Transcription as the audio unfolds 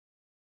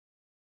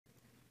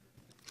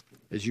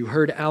As you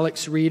heard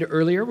Alex read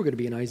earlier, we're going to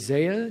be in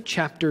Isaiah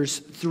chapters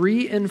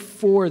 3 and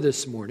 4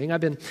 this morning.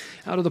 I've been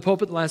out of the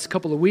pulpit the last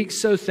couple of weeks,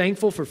 so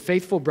thankful for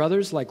faithful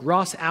brothers like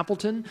Ross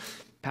Appleton,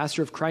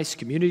 pastor of Christ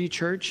Community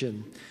Church,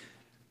 and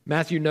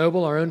Matthew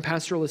Noble, our own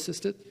pastoral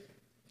assistant,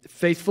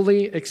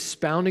 faithfully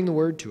expounding the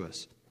word to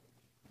us.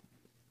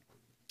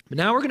 But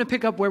now we're going to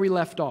pick up where we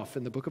left off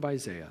in the book of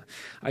Isaiah,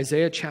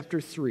 Isaiah chapter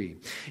 3.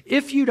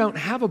 If you don't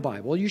have a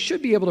Bible, you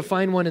should be able to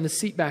find one in the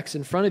seatbacks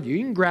in front of you.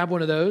 You can grab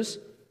one of those.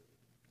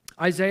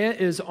 Isaiah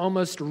is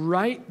almost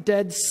right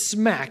dead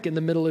smack in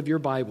the middle of your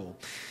Bible.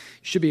 You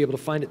should be able to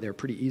find it there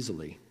pretty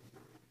easily.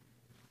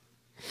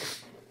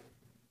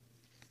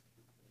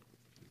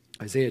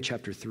 Isaiah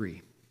chapter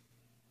 3.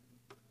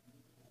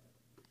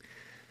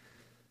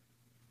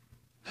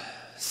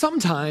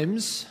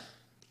 Sometimes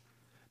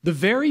the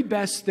very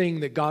best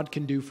thing that God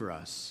can do for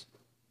us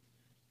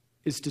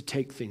is to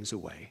take things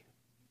away.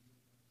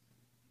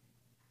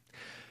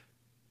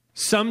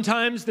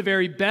 Sometimes the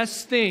very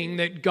best thing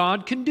that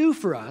God can do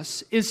for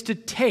us is to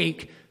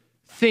take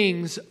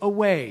things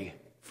away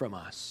from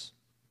us.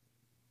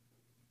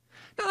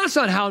 Now, that's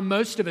not how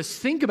most of us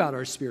think about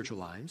our spiritual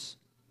lives.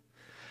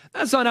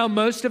 That's not how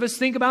most of us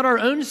think about our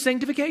own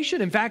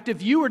sanctification. In fact,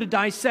 if you were to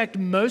dissect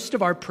most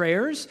of our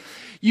prayers,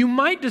 you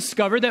might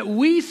discover that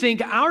we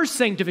think our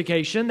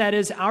sanctification, that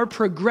is, our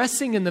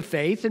progressing in the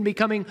faith and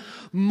becoming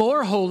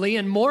more holy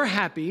and more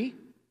happy,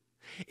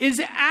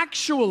 is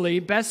actually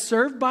best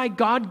served by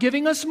God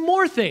giving us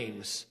more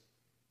things.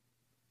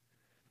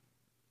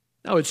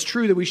 Now, it's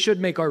true that we should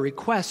make our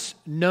requests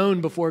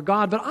known before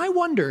God, but I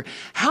wonder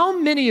how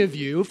many of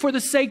you, for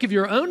the sake of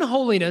your own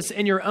holiness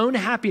and your own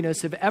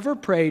happiness, have ever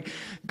prayed,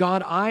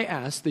 God, I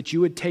ask that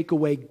you would take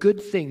away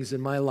good things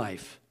in my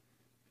life,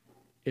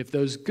 if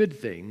those good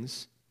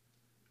things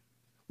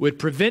would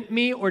prevent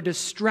me or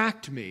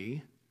distract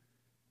me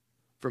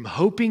from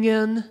hoping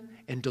in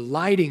and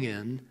delighting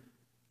in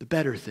the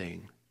better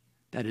thing,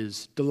 that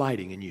is,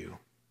 delighting in you.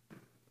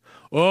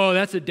 Oh,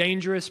 that's a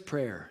dangerous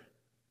prayer.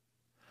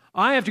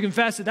 I have to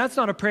confess that that's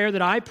not a prayer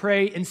that I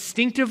pray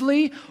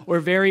instinctively or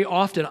very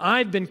often.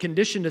 I've been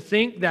conditioned to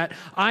think that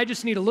I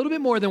just need a little bit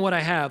more than what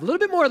I have, a little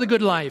bit more of the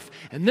good life,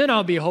 and then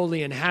I'll be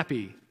holy and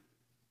happy.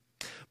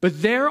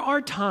 But there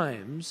are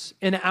times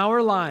in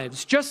our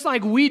lives, just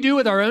like we do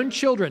with our own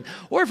children,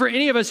 or for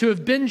any of us who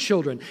have been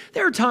children,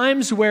 there are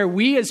times where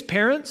we as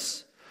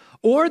parents,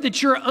 or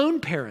that your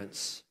own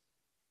parents,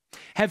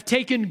 have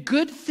taken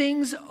good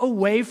things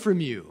away from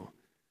you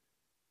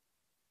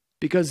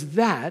because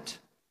that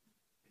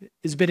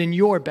has been in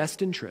your best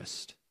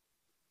interest.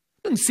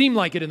 It doesn't seem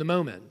like it in the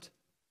moment,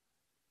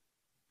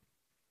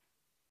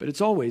 but it's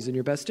always in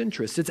your best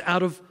interest. It's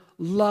out of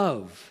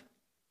love.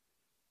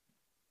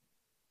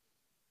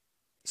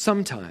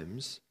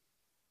 Sometimes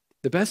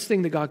the best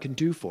thing that God can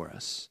do for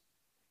us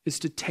is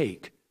to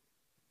take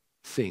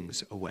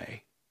things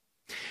away.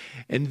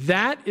 And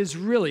that is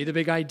really the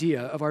big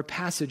idea of our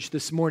passage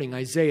this morning,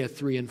 Isaiah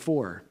 3 and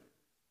 4.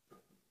 The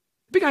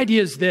big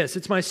idea is this.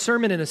 It's my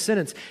sermon in a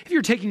sentence. If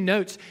you're taking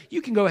notes,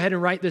 you can go ahead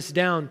and write this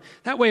down.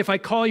 That way, if I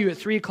call you at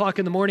 3 o'clock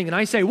in the morning and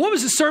I say, what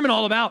was the sermon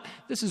all about?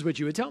 This is what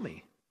you would tell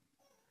me.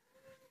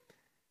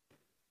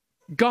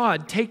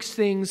 God takes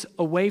things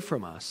away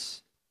from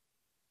us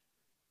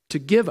to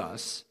give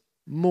us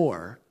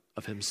more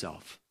of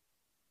himself.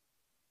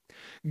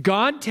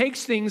 God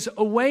takes things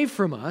away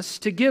from us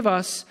to give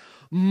us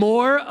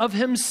more of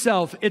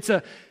himself. It's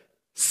a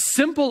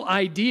simple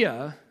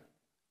idea,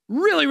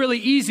 really, really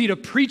easy to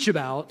preach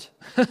about,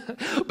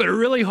 but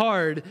really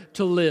hard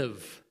to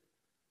live.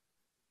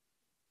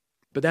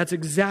 But that's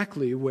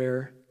exactly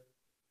where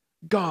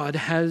God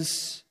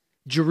has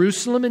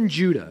Jerusalem and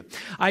Judah.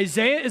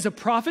 Isaiah is a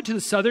prophet to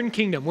the southern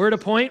kingdom. We're at a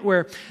point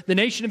where the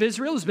nation of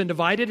Israel has been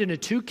divided into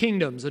two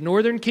kingdoms, a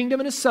northern kingdom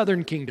and a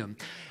southern kingdom.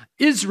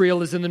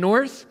 Israel is in the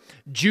north.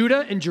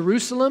 Judah and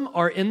Jerusalem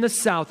are in the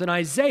south, and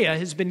Isaiah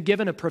has been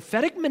given a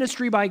prophetic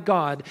ministry by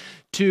God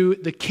to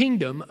the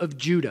kingdom of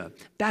Judah.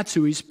 That's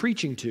who he's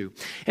preaching to.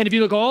 And if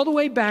you look all the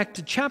way back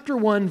to chapter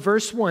 1,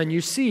 verse 1,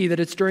 you see that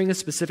it's during a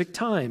specific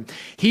time.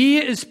 He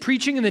is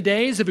preaching in the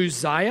days of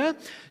Uzziah,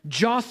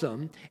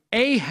 Jotham,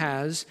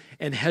 Ahaz,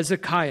 and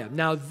Hezekiah.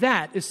 Now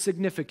that is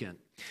significant.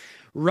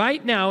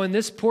 Right now in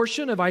this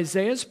portion of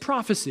Isaiah's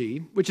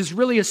prophecy, which is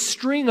really a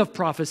string of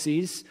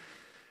prophecies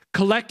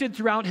collected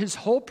throughout his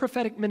whole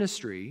prophetic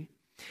ministry,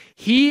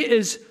 he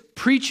is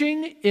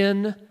preaching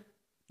in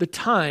the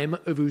time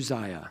of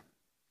Uzziah.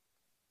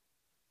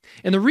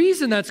 And the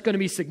reason that's going to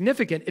be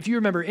significant, if you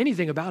remember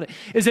anything about it,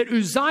 is that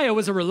Uzziah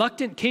was a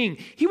reluctant king.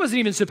 He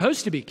wasn't even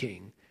supposed to be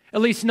king, at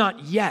least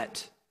not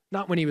yet,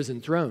 not when he was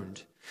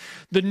enthroned.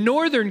 The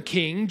northern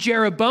king,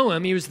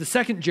 Jeroboam, he was the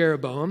second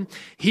Jeroboam,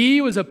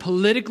 he was a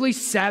politically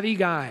savvy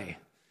guy.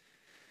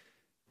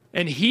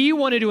 And he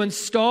wanted to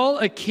install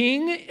a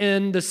king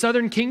in the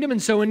southern kingdom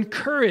and so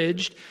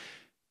encouraged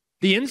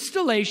the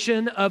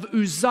installation of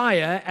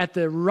Uzziah at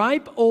the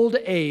ripe old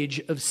age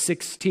of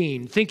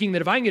 16, thinking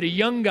that if I can get a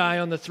young guy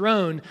on the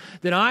throne,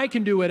 then I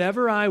can do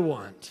whatever I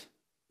want.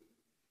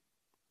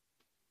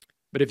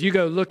 But if you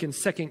go look in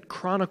 2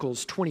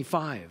 Chronicles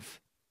 25,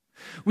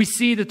 We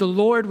see that the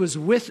Lord was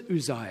with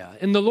Uzziah,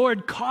 and the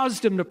Lord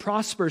caused him to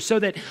prosper so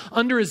that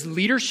under his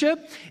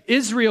leadership,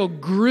 Israel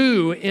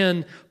grew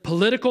in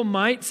political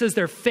might. It says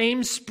their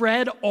fame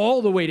spread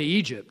all the way to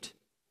Egypt.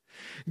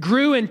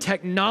 Grew in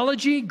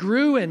technology,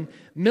 grew in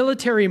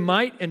military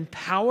might and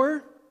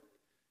power.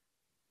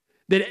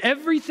 That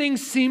everything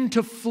seemed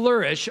to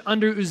flourish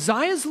under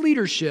Uzziah's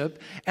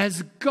leadership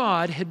as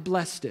God had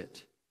blessed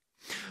it.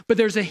 But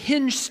there's a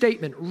hinge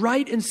statement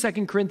right in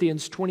 2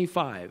 Corinthians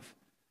 25.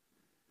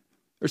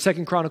 Or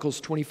 2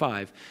 Chronicles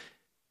 25.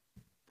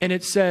 And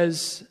it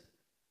says,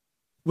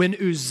 when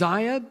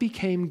Uzziah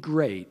became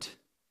great,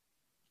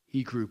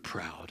 he grew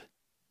proud.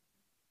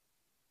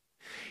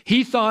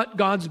 He thought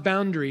God's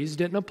boundaries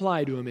didn't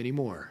apply to him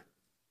anymore.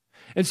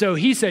 And so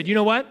he said, you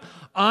know what?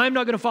 I'm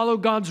not going to follow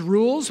God's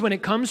rules when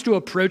it comes to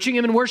approaching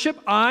him in worship.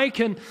 I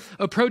can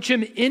approach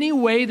him any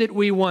way that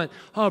we want.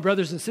 Oh,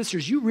 brothers and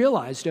sisters, you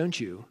realize, don't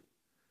you,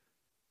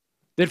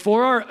 that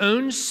for our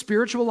own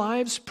spiritual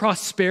lives,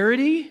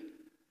 prosperity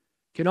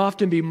can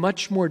often be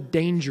much more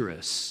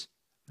dangerous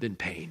than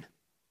pain.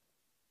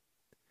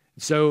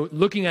 So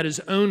looking at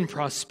his own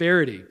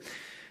prosperity,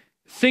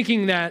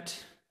 thinking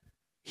that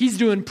he's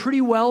doing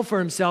pretty well for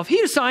himself, he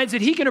decides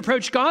that he can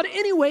approach God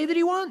any way that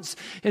he wants.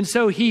 And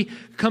so he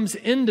comes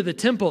into the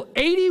temple.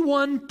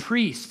 81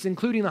 priests,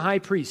 including the high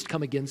priest,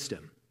 come against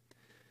him.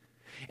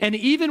 And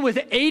even with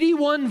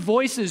 81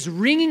 voices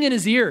ringing in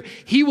his ear,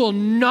 he will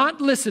not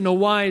listen to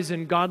wise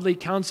and godly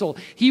counsel.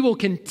 He will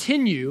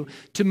continue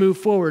to move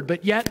forward.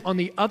 But yet, on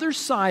the other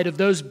side of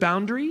those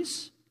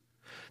boundaries,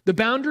 the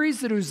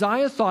boundaries that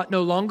Uzziah thought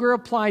no longer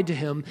applied to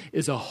him,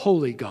 is a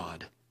holy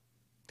God.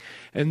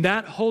 And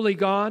that holy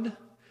God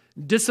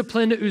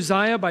disciplined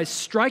Uzziah by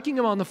striking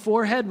him on the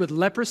forehead with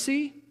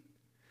leprosy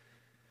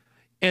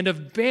and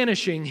of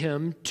banishing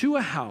him to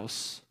a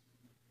house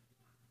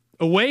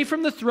away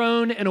from the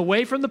throne and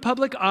away from the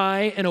public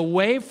eye and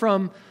away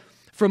from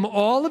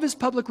all of his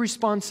public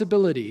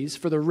responsibilities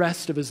for the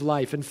rest of his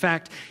life. In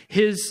fact,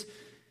 his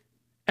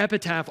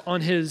epitaph on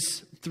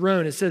his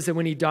throne, it says that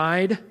when he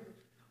died,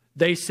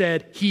 they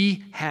said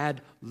he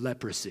had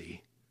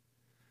leprosy.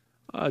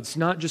 It's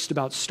not just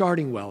about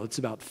starting well, it's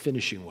about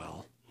finishing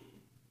well.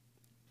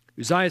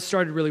 Uzziah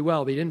started really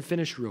well, but he didn't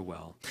finish real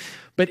well.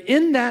 But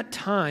in that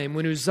time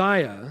when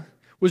Uzziah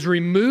was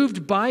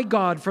removed by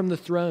God from the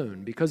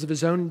throne because of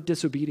his own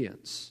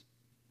disobedience,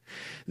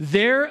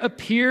 there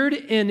appeared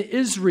in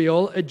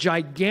Israel a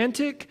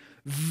gigantic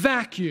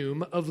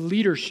vacuum of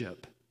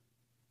leadership.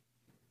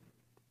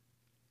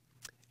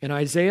 And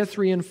Isaiah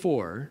 3 and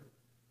 4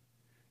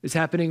 is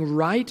happening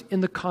right in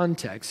the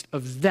context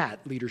of that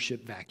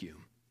leadership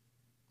vacuum.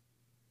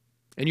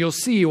 And you'll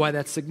see why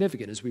that's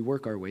significant as we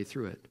work our way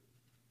through it.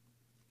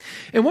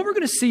 And what we're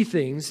going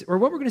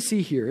to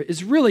see here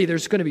is really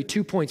there's going to be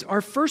 2 points.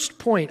 Our first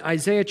point,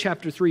 Isaiah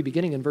chapter 3,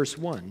 beginning in verse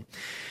 1,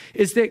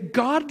 is that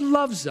God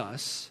loves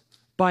us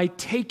by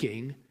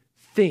taking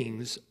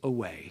things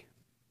away.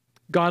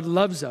 God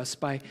loves us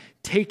by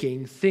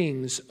taking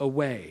things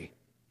away.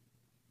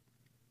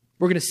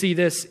 We're going to see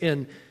this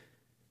in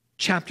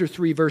chapter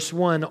 3, verse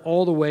 1,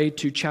 all the way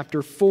to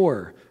chapter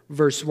 4,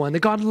 verse 1,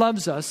 that God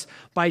loves us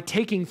by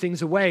taking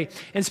things away.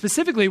 And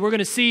specifically, we're going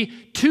to see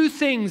 2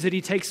 things that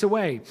he takes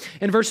away.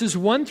 In verses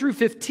 1 through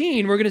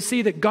 15, we're going to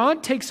see that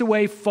God takes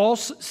away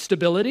false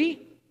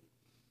stability.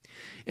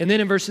 And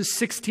then in verses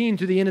 16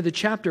 through the end of the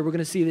chapter, we're going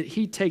to see that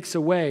he takes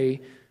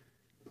away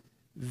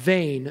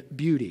vain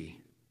beauty.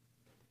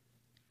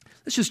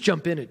 Let's just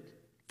jump in at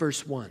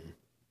verse 1.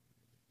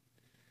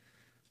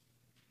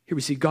 Here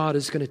we see God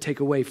is going to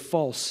take away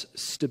false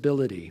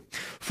stability.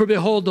 For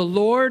behold, the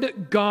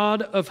Lord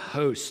God of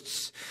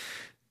hosts.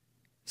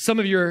 Some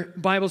of your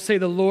Bibles say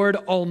the Lord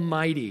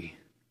Almighty.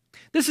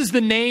 This is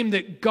the name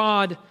that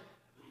God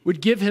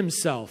would give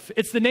himself.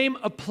 It's the name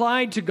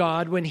applied to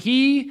God when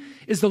he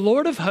is the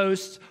Lord of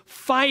hosts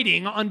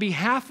fighting on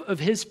behalf of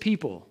his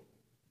people.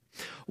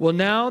 Well,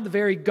 now the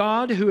very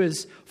God who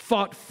has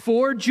fought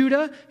for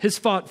Judah, has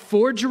fought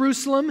for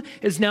Jerusalem,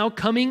 is now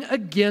coming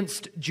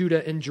against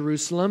Judah and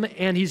Jerusalem,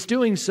 and he's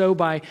doing so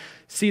by,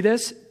 see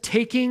this,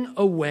 taking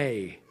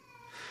away.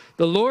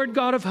 The Lord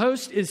God of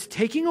hosts is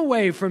taking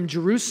away from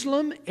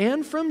Jerusalem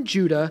and from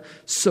Judah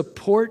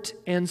support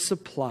and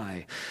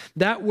supply.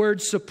 That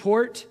word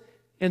support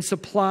and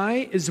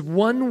supply is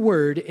one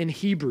word in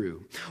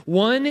Hebrew.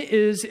 One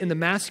is in the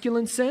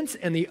masculine sense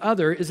and the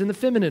other is in the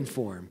feminine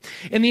form.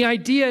 And the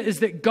idea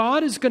is that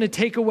God is going to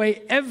take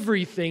away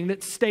everything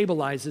that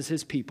stabilizes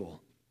his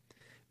people,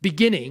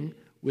 beginning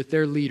with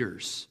their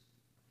leaders.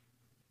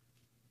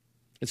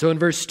 And so in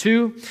verse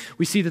 2,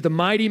 we see that the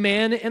mighty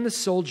man and the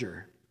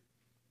soldier,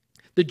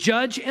 the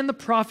judge and the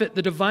prophet,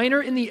 the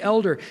diviner and the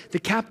elder, the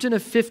captain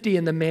of 50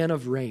 and the man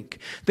of rank,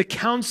 the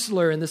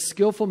counselor and the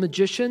skillful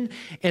magician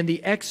and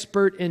the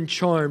expert in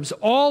charms,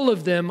 all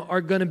of them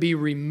are going to be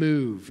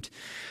removed.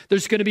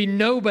 There's going to be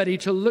nobody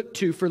to look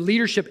to for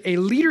leadership. A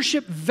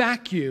leadership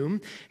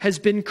vacuum has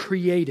been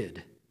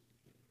created.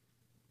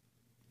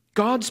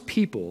 God's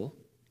people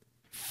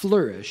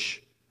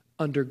flourish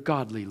under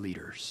godly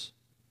leaders.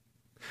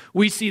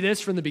 We see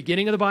this from the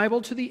beginning of the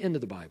Bible to the end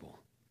of the Bible.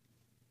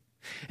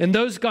 And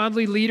those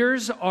godly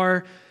leaders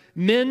are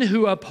men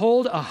who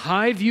uphold a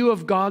high view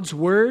of God's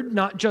word,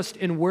 not just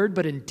in word,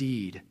 but in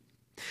deed.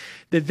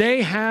 That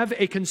they have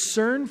a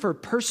concern for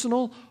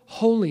personal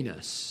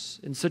holiness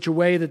in such a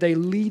way that they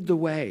lead the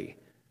way.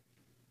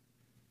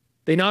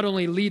 They not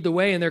only lead the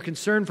way in their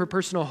concern for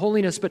personal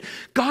holiness, but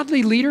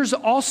godly leaders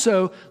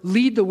also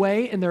lead the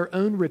way in their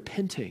own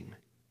repenting.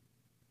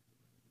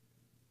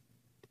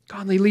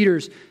 Godly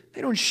leaders,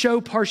 they don't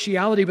show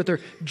partiality, but they're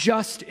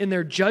just in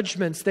their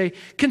judgments. They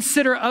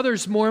consider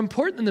others more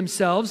important than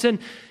themselves. And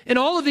in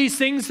all of these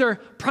things, they're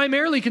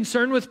primarily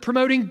concerned with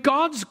promoting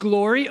God's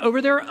glory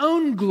over their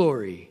own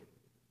glory.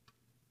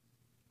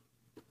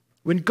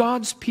 When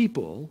God's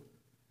people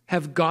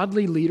have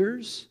godly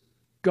leaders,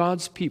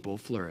 God's people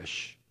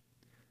flourish.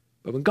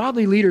 But when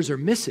godly leaders are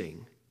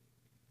missing,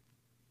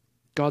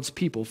 God's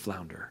people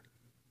flounder.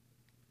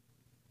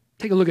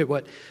 Take a look at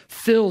what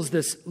fills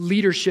this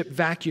leadership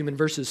vacuum in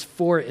verses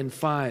 4 and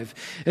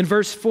 5. In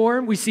verse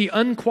 4, we see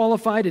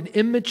unqualified and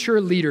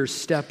immature leaders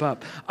step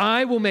up.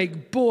 I will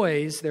make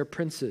boys their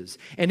princes,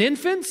 and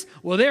infants,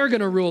 well, they're going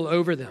to rule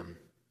over them.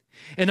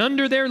 And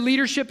under their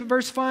leadership in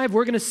verse 5,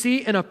 we're going to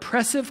see an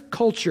oppressive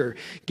culture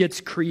gets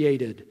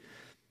created.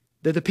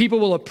 That the people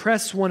will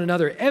oppress one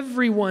another,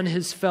 everyone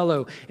his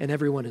fellow and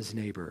everyone his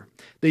neighbor.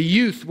 The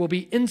youth will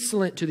be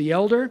insolent to the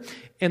elder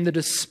and the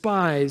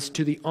despised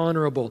to the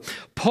honorable.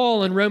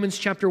 Paul in Romans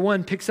chapter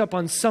 1 picks up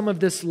on some of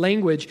this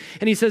language,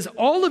 and he says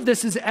all of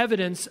this is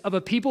evidence of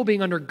a people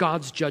being under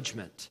God's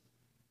judgment.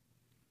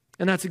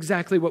 And that's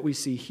exactly what we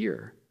see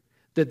here,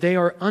 that they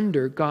are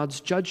under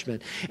God's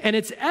judgment. And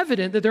it's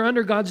evident that they're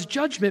under God's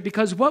judgment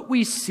because what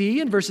we see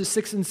in verses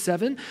 6 and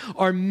 7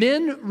 are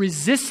men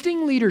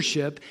resisting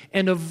leadership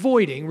and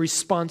avoiding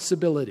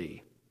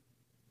responsibility.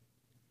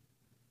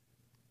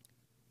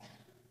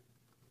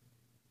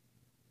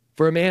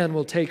 For a man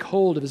will take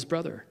hold of his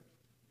brother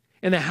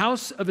in the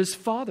house of his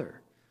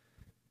father,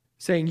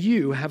 saying,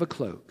 you have a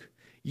cloak.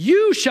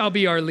 You shall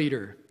be our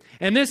leader.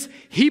 And this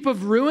heap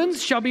of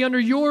ruins shall be under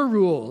your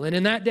rule. And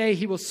in that day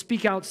he will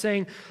speak out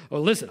saying, oh,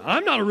 listen,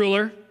 I'm not a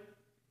ruler.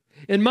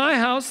 In my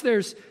house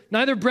there's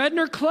neither bread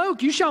nor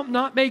cloak. You shall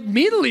not make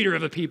me the leader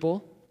of a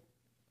people.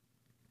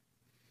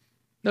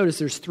 Notice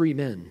there's three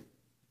men.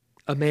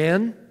 A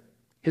man,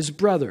 his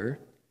brother,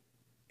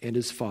 and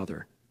his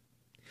father.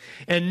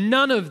 And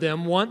none of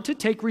them want to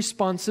take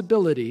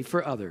responsibility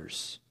for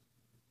others.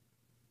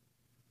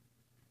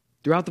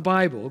 Throughout the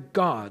Bible,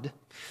 God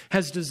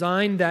has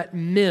designed that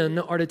men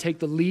are to take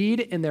the lead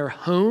in their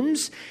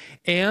homes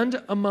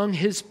and among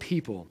his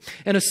people.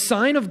 And a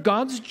sign of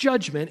God's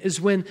judgment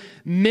is when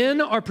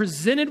men are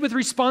presented with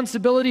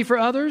responsibility for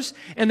others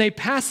and they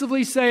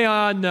passively say,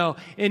 no,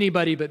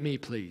 anybody but me,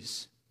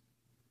 please.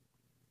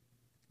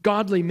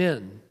 Godly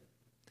men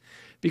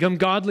become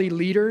godly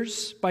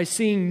leaders by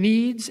seeing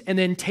needs and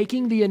then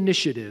taking the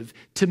initiative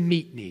to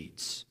meet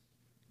needs.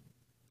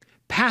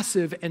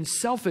 Passive and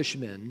selfish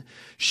men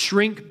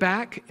shrink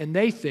back and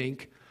they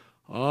think,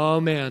 oh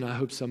man, I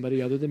hope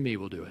somebody other than me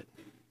will do it.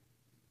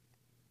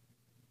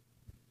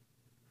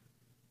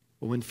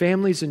 But when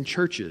families and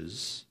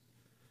churches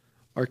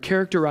are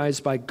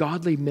characterized by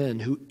godly men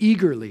who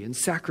eagerly and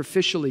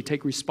sacrificially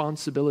take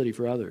responsibility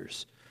for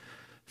others,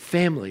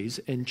 families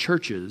and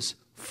churches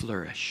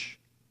flourish.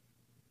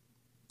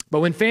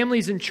 But when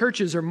families and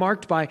churches are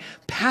marked by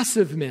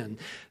passive men,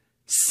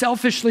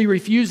 selfishly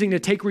refusing to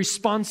take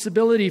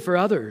responsibility for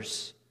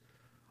others,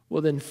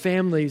 well, then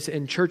families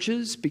and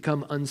churches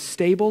become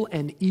unstable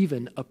and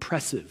even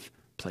oppressive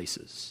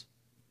places.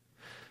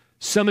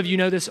 Some of you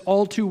know this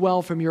all too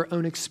well from your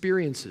own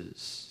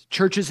experiences.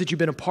 Churches that you've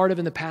been a part of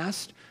in the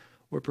past,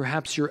 or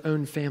perhaps your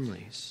own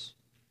families.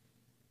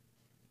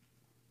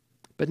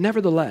 But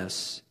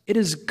nevertheless, it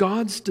is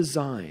God's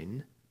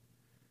design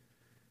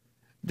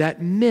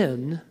that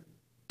men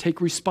take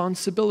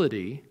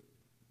responsibility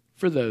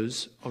for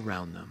those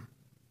around them.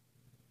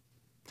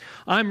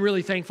 I'm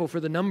really thankful for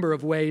the number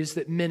of ways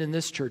that men in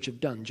this church have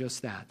done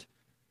just that.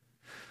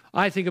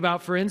 I think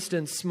about, for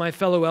instance, my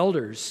fellow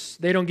elders.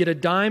 They don't get a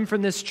dime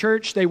from this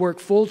church. They work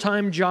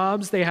full-time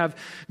jobs. They have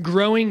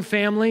growing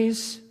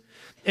families.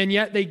 And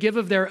yet they give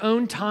of their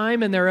own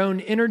time and their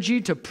own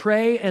energy to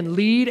pray and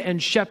lead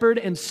and shepherd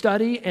and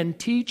study and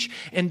teach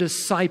and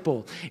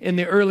disciple in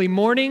the early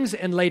mornings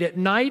and late at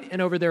night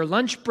and over their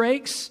lunch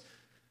breaks.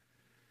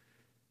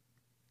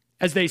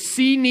 As they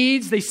see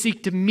needs, they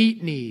seek to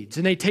meet needs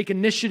and they take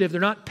initiative.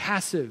 They're not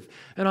passive.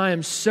 And I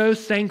am so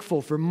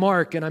thankful for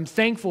Mark, and I'm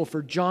thankful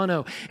for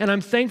Jono, and I'm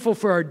thankful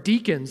for our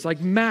deacons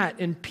like Matt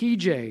and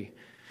PJ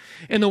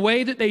and the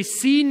way that they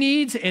see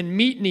needs and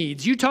meet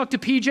needs. You talk to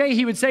PJ,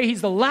 he would say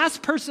he's the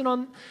last person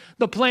on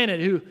the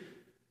planet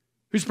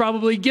who's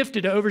probably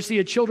gifted to oversee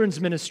a children's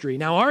ministry.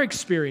 Now, our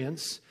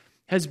experience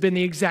has been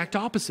the exact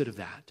opposite of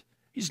that.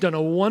 He's done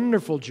a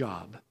wonderful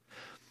job.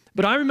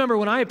 But I remember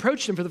when I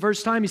approached him for the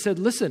first time, he said,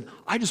 listen,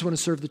 I just want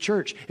to serve the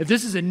church. If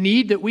this is a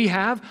need that we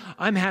have,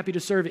 I'm happy to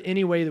serve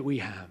any way that we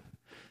have.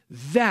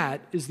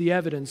 That is the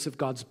evidence of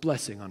God's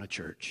blessing on a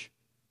church.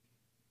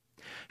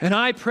 And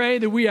I pray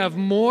that we have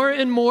more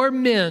and more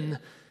men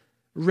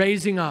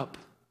raising up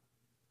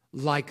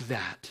like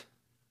that.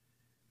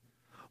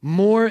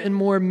 More and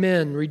more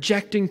men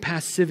rejecting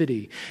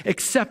passivity,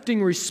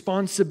 accepting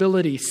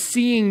responsibility,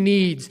 seeing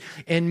needs,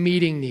 and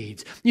meeting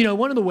needs. You know,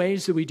 one of the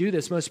ways that we do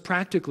this most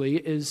practically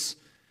is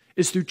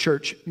through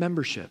church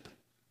membership.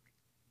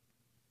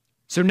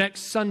 So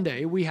next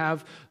Sunday, we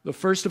have the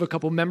first of a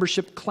couple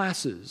membership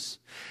classes.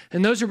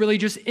 And those are really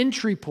just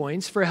entry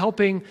points for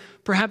helping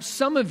perhaps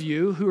some of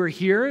you who are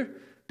here,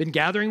 been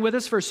gathering with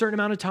us for a certain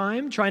amount of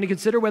time, trying to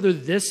consider whether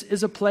this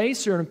is a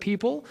place or a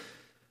people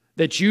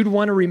that you'd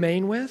want to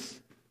remain with.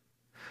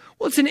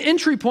 Well, it's an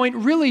entry point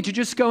really to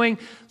just going,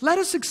 let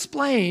us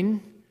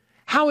explain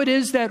how it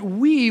is that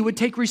we would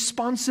take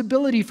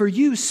responsibility for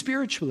you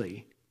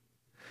spiritually,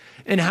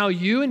 and how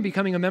you, in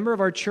becoming a member of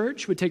our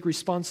church, would take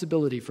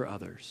responsibility for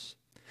others.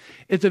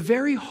 At the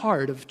very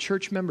heart of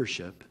church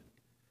membership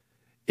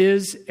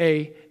is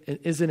an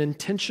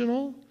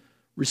intentional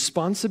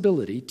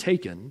responsibility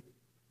taken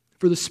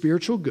for the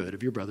spiritual good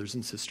of your brothers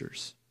and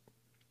sisters.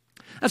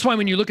 That's why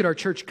when you look at our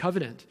church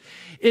covenant,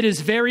 it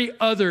is very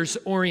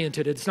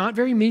others-oriented. It's not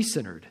very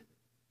me-centered.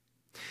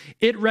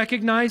 It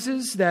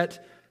recognizes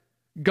that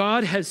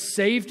God has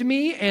saved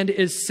me and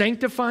is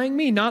sanctifying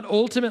me, not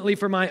ultimately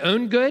for my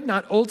own good,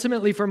 not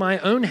ultimately for my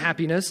own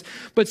happiness,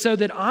 but so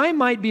that I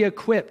might be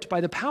equipped by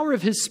the power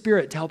of His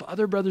Spirit to help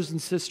other brothers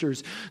and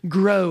sisters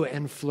grow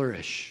and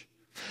flourish.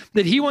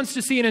 That He wants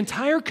to see an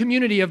entire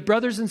community of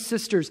brothers and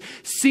sisters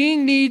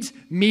seeing needs,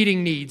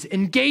 meeting needs,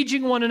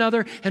 engaging one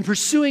another, and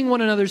pursuing one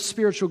another's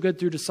spiritual good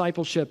through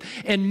discipleship.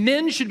 And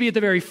men should be at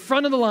the very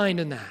front of the line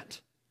in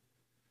that.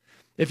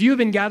 If you have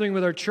been gathering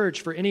with our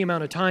church for any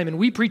amount of time and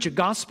we preach a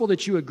gospel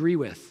that you agree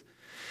with,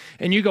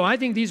 and you go, I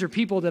think these are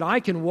people that I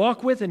can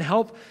walk with and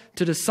help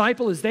to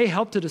disciple as they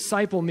help to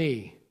disciple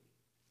me.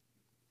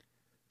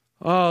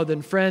 Oh,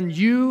 then friend,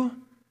 you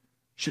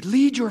should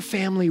lead your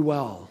family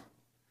well.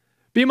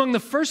 Be among the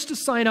first to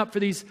sign up for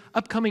these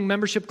upcoming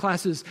membership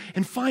classes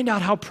and find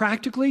out how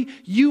practically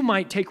you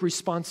might take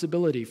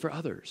responsibility for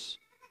others.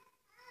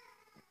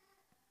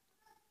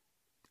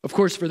 Of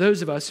course, for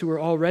those of us who are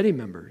already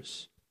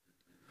members,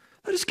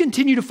 let us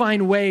continue to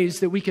find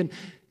ways that we can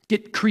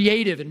get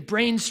creative and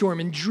brainstorm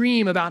and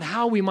dream about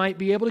how we might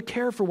be able to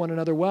care for one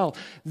another well.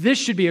 This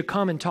should be a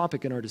common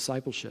topic in our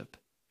discipleship.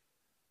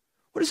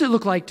 What does it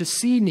look like to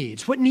see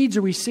needs? What needs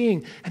are we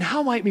seeing? And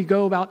how might we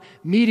go about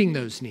meeting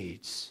those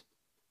needs?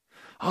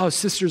 Oh,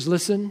 sisters,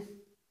 listen.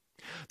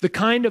 The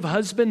kind of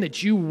husband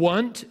that you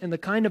want and the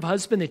kind of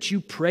husband that you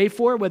pray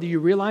for, whether you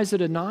realize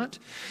it or not,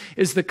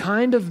 is the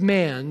kind of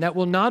man that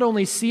will not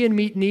only see and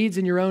meet needs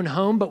in your own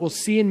home, but will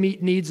see and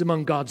meet needs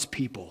among God's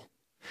people.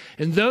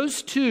 And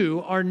those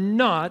two are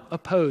not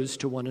opposed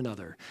to one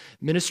another.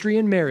 Ministry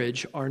and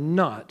marriage are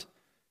not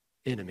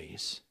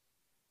enemies.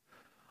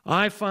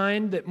 I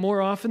find that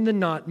more often than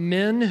not,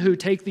 men who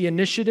take the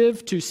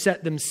initiative to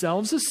set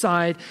themselves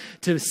aside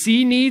to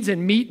see needs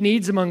and meet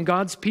needs among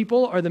God's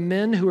people are the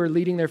men who are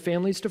leading their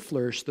families to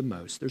flourish the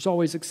most. There's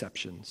always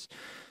exceptions,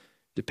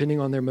 depending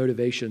on their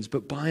motivations.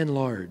 But by and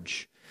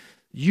large,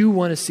 you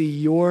want to see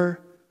your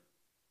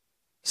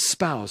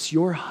spouse,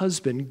 your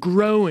husband,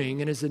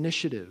 growing in his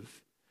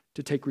initiative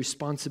to take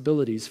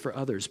responsibilities for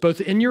others, both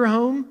in your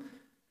home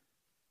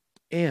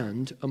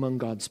and among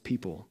God's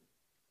people.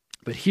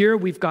 But here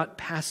we've got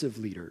passive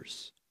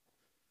leaders.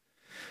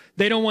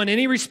 They don't want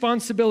any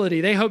responsibility.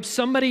 They hope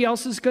somebody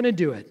else is going to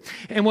do it.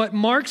 And what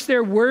marks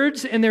their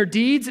words and their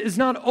deeds is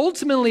not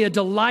ultimately a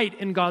delight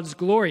in God's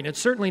glory. And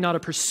it's certainly not a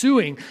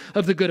pursuing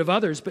of the good of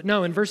others. But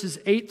no, in verses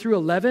 8 through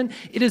 11,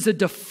 it is a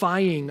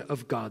defying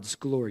of God's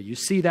glory. You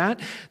see that?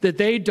 That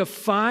they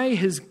defy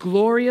His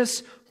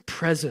glorious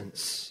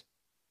presence.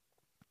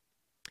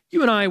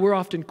 You and I, we're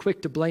often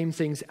quick to blame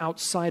things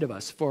outside of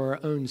us for our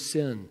own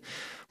sin.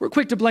 We're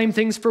quick to blame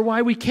things for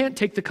why we can't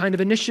take the kind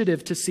of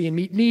initiative to see and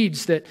meet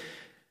needs that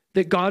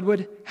God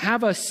would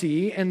have us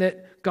see and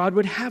that God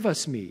would have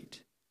us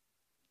meet.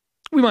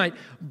 We might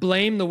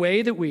blame the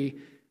way that we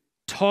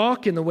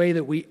talk and the way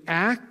that we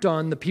act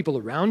on the people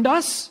around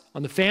us,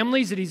 on the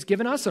families that He's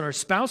given us, on our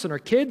spouse, on our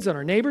kids, on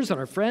our neighbors, on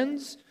our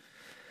friends.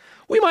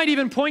 We might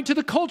even point to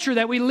the culture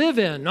that we live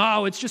in.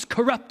 Oh, it's just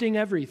corrupting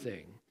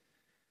everything.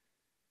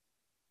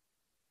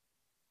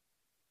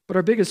 But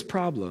our biggest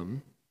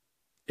problem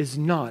is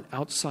not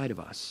outside of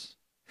us.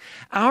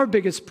 Our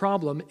biggest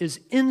problem is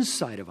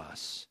inside of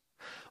us.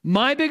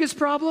 My biggest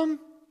problem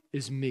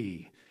is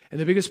me. And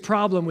the biggest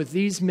problem with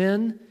these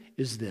men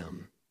is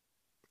them.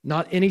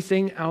 Not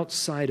anything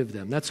outside of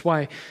them. That's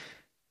why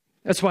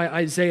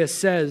Isaiah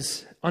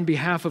says on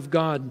behalf of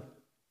God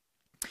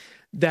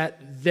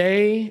that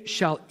they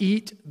shall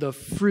eat the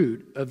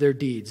fruit of their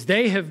deeds.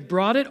 They have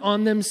brought it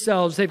on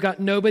themselves. They've got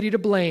nobody to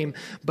blame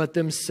but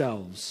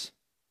themselves.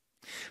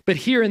 But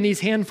here in these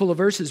handful of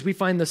verses, we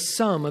find the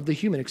sum of the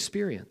human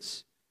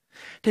experience.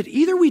 That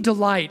either we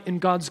delight in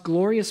God's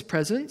glorious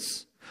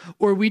presence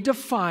or we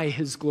defy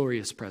His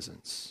glorious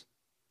presence.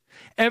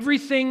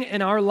 Everything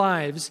in our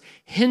lives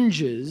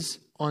hinges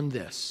on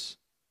this.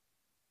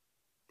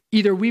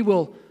 Either we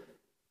will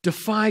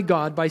defy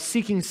God by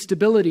seeking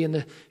stability in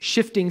the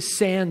shifting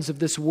sands of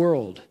this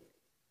world.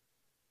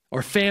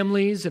 Our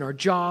families and our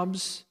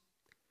jobs,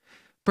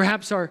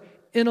 perhaps our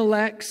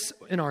intellects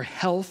and our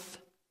health,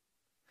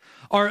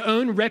 our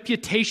own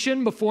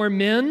reputation before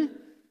men,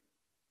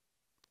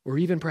 or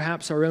even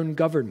perhaps our own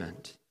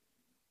government.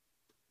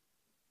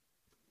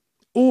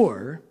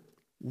 Or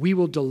we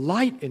will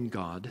delight in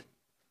God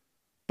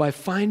by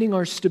finding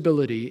our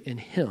stability in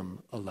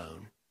Him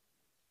alone.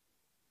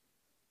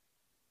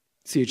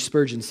 C.H.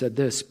 Spurgeon said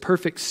this: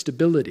 perfect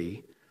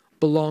stability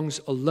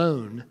belongs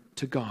alone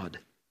to God.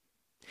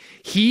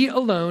 He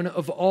alone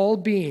of all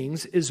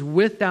beings is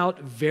without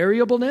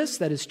variableness,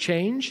 that is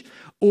change,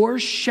 or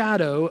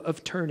shadow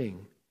of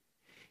turning.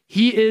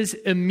 He is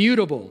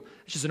immutable.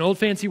 It's just an old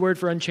fancy word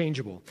for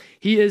unchangeable.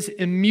 He is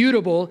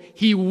immutable.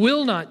 He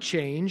will not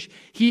change.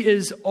 He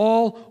is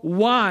all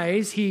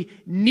wise. He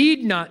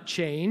need not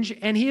change.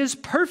 And He is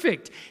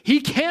perfect. He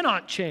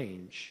cannot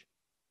change.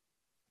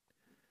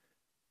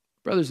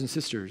 Brothers and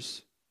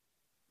sisters,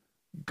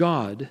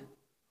 God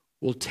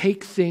will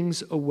take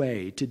things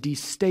away to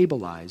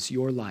destabilize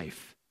your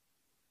life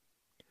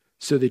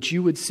so that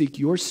you would seek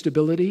your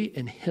stability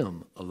in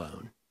Him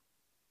alone.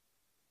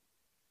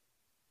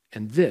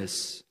 And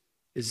this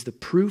is the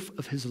proof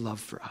of His love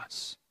for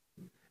us.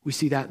 We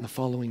see that in the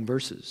following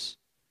verses.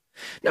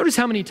 Notice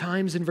how many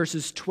times in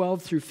verses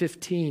 12 through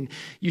 15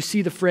 you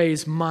see the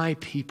phrase, my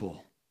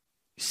people.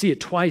 You see it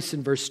twice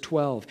in verse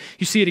 12.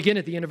 You see it again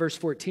at the end of verse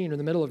 14 or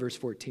the middle of verse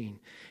 14.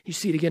 You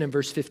see it again in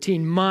verse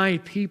 15. My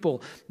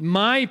people,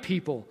 my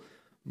people,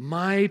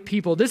 my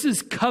people. This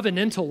is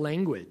covenantal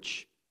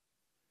language.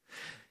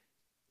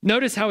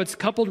 Notice how it's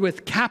coupled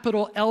with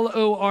capital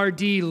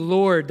L-O-R-D,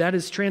 Lord. That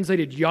is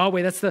translated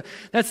Yahweh.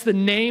 That's the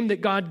name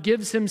that God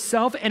gives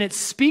Himself, and it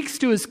speaks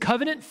to His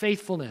covenant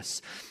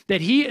faithfulness,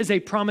 that He is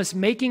a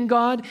promise-making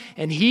God,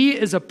 and He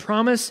is a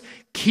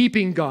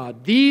promise-keeping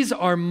God. These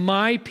are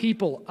my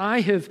people.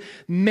 I have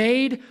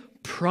made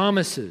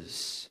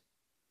promises.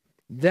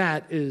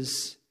 That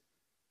is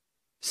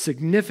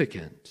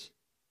significant,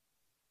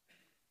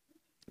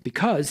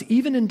 because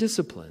even in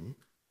discipline,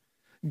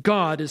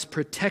 God is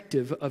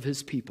protective of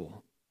His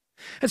people.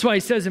 That's why He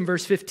says in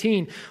verse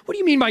 15, what do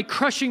you mean by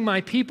crushing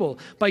my people,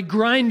 by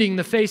grinding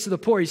the face of the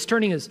poor? He's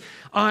turning His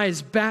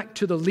eyes back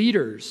to the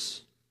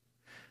leaders.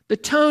 The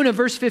tone of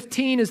verse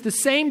 15 is the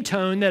same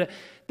tone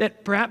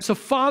that perhaps a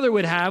father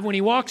would have when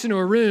he walks into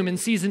a room and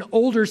sees an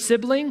older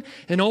sibling,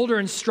 an older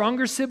and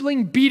stronger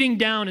sibling, beating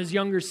down his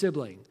younger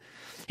sibling.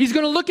 He's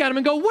going to look at him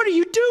and go, what are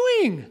you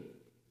doing?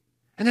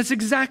 And that's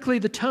exactly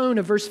the tone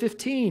of verse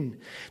 15.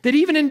 That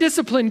even in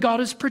discipline, God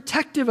is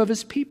protective of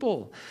His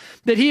people.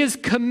 That He is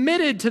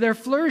committed to their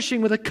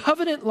flourishing with a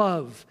covenant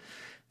love.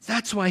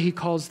 That's why He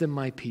calls them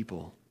my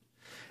people.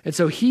 And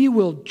so He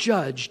will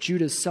judge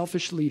Judah's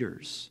selfish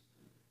leaders.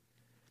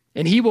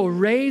 And He will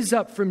raise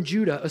up from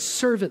Judah a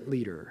servant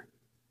leader.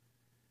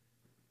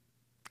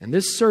 And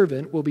this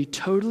servant will be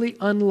totally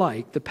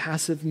unlike the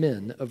passive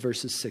men of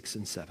verses 6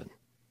 and 7.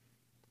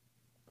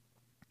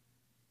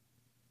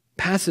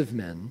 Passive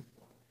men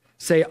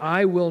say,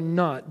 I will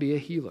not be a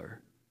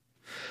healer.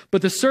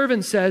 But the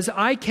servant says,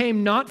 I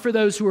came not for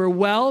those who are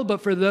well,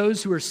 but for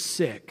those who are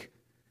sick.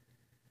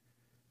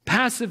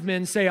 Passive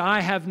men say,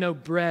 I have no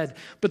bread.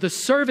 But the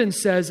servant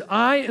says,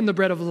 I am the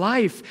bread of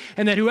life,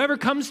 and that whoever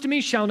comes to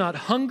me shall not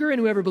hunger, and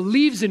whoever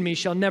believes in me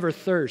shall never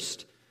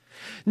thirst.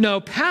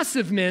 No,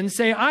 passive men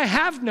say, I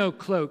have no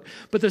cloak.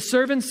 But the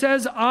servant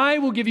says, I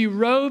will give you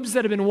robes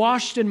that have been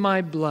washed in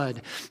my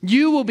blood.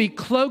 You will be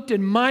cloaked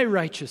in my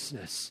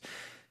righteousness.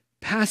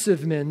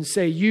 Passive men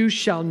say, you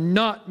shall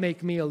not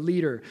make me a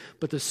leader.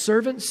 But the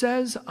servant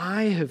says,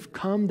 I have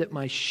come that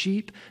my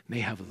sheep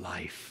may have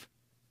life,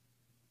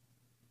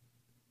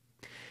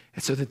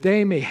 and so that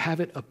they may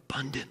have it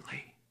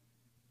abundantly.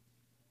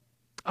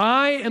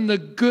 I am the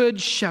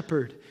good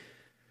shepherd.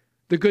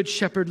 The good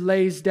shepherd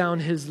lays down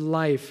his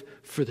life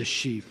for the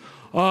sheep.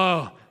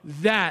 Oh,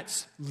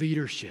 that's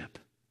leadership.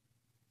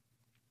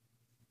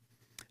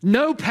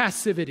 No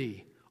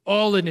passivity,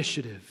 all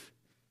initiative.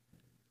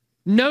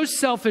 No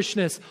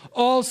selfishness,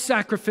 all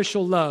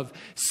sacrificial love.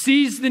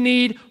 Sees the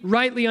need,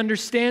 rightly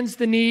understands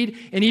the need,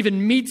 and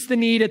even meets the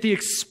need at the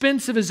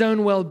expense of his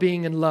own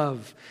well-being and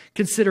love,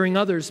 considering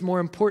others more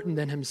important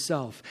than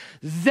himself.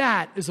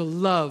 That is a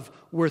love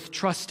worth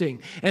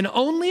trusting. And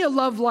only a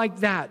love like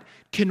that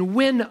can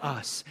win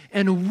us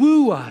and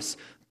woo us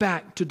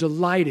back to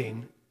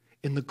delighting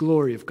in the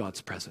glory of God's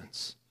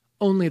presence.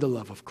 Only the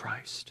love of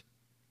Christ.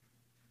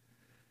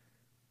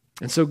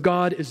 And so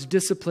God is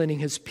disciplining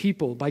His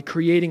people by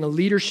creating a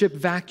leadership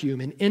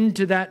vacuum, and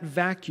into that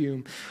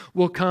vacuum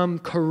will come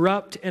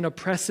corrupt and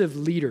oppressive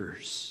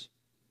leaders.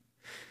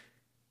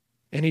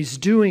 And He's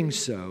doing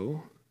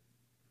so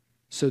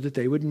that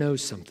they would know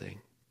something.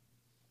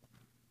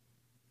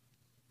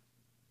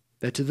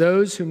 That to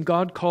those whom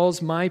God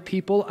calls my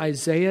people,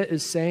 Isaiah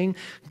is saying,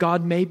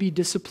 God may be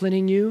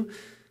disciplining you,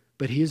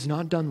 but He is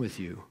not done with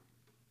you.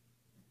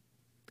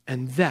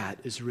 And that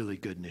is really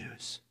good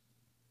news.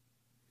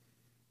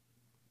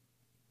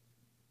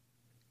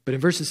 But in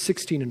verses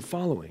 16 and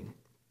following,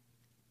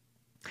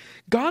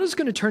 God is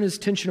going to turn his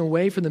attention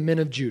away from the men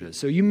of Judah.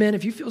 So you men,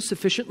 if you feel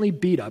sufficiently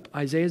beat up,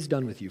 Isaiah's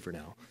done with you for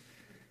now.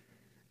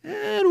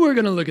 And we're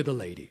going to look at the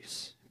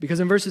ladies. Because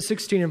in verses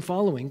 16 and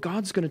following,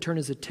 God's going to turn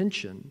his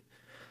attention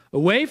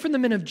away from the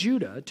men of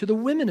Judah to the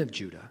women of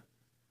Judah.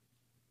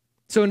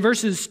 So in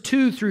verses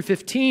 2 through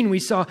 15, we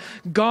saw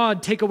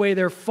God take away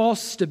their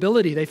false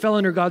stability. They fell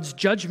under God's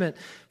judgment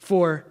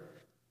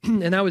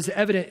and that was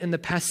evident in the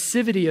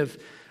passivity of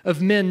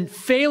men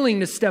failing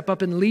to step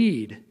up and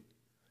lead.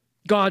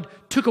 God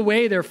took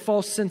away their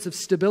false sense of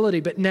stability,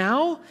 but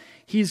now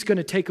he's going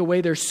to take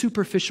away their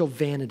superficial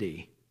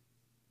vanity.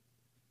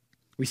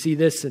 We see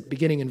this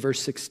beginning in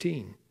verse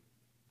 16.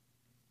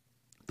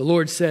 The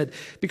Lord said,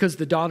 because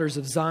the daughters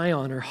of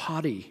Zion are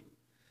haughty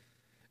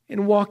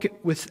and walk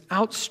with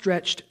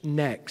outstretched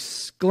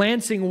necks,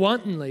 glancing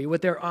wantonly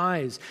with their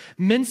eyes,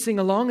 mincing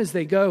along as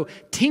they go,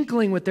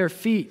 tinkling with their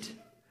feet.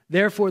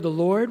 Therefore the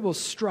Lord will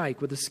strike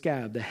with a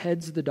scab the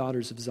heads of the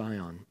daughters of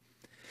Zion,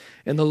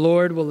 and the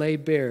Lord will lay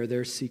bare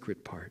their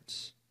secret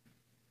parts.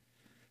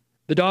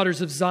 The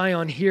daughters of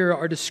Zion here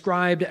are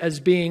described as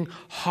being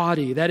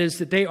haughty. That is,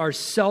 that they are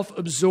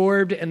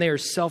self-absorbed and they are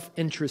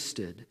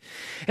self-interested.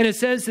 And it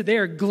says that they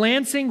are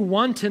glancing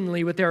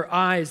wantonly with their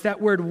eyes. That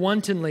word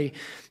wantonly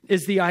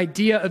is the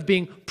idea of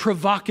being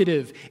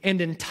provocative and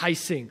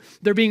enticing.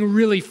 They're being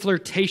really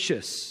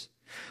flirtatious.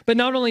 But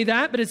not only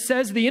that, but it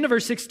says at the end of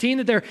verse 16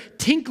 that they're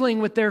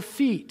tinkling with their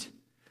feet.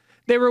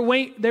 They were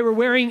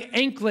wearing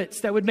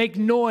anklets that would make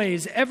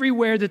noise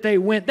everywhere that they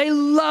went. They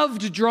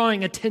loved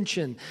drawing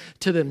attention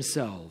to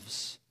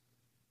themselves.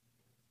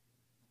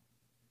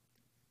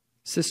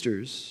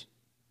 Sisters,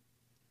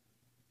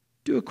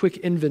 do a quick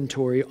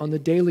inventory on the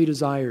daily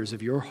desires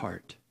of your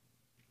heart.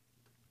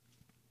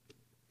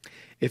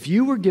 If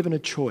you were given a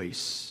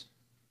choice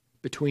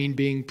between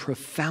being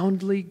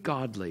profoundly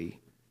godly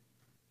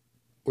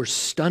or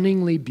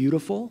stunningly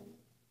beautiful,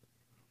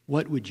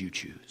 what would you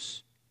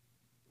choose?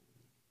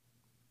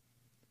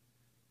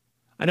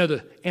 I know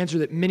the answer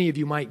that many of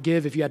you might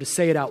give if you had to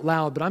say it out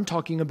loud, but I'm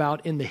talking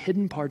about in the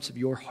hidden parts of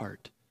your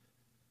heart.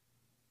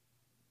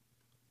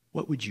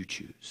 What would you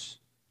choose?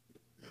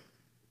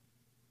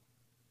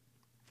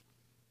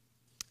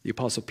 The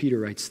Apostle Peter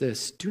writes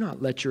this, do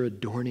not let your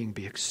adorning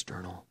be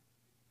external.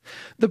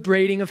 The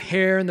braiding of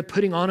hair and the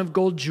putting on of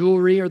gold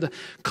jewelry or the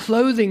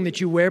clothing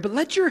that you wear, but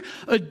let your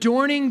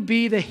adorning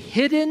be the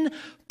hidden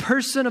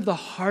person of the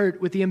heart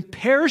with the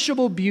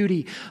imperishable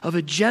beauty of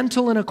a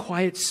gentle and a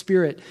quiet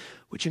spirit,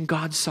 which in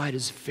God's sight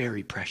is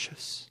very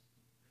precious.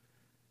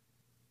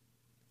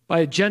 By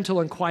a gentle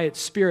and quiet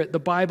spirit, the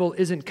Bible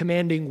isn't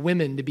commanding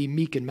women to be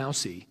meek and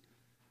mousy.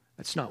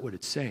 That's not what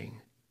it's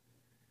saying.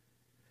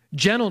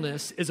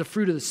 Gentleness is a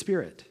fruit of the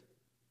Spirit.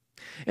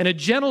 And a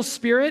gentle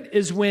spirit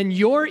is when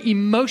your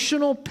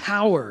emotional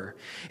power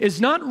is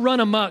not run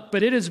amok,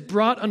 but it is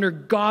brought under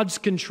God's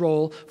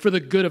control for the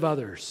good of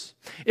others.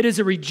 It is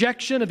a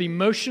rejection of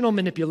emotional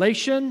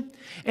manipulation,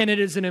 and it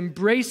is an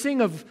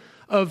embracing of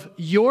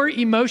your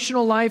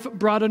emotional life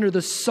brought under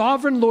the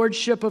sovereign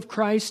lordship of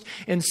Christ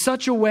in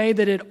such a way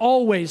that it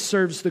always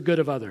serves the good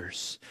of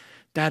others.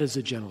 That is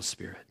a gentle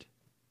spirit.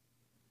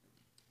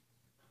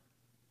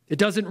 It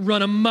doesn't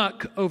run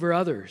amok over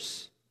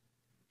others,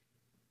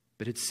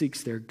 but it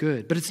seeks their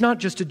good. But it's not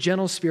just a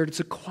gentle spirit, it's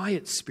a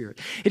quiet spirit.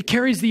 It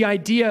carries the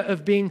idea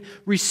of being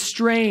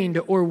restrained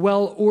or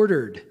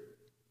well-ordered.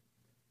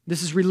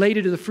 This is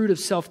related to the fruit of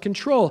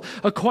self-control.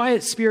 A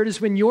quiet spirit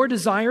is when your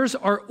desires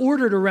are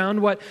ordered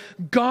around what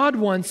God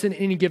wants in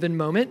any given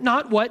moment,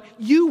 not what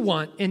you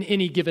want in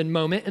any given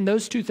moment. And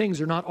those two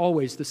things are not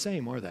always the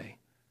same, are they?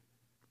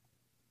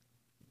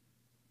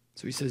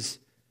 So he says,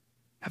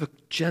 have a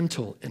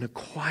gentle and a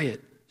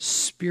quiet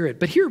spirit.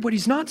 But here what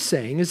he's not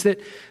saying is that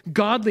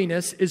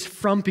godliness is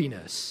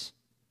frumpiness.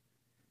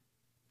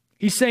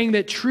 He's saying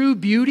that true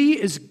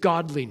beauty is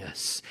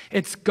godliness.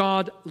 It's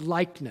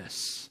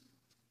God-likeness.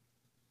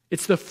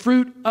 It's the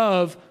fruit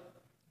of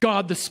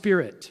God the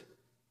Spirit.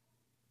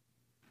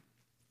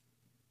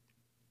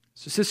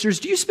 So sisters,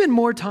 do you spend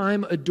more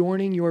time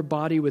adorning your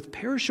body with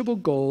perishable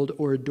gold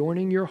or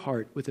adorning your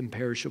heart with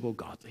imperishable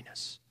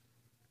godliness?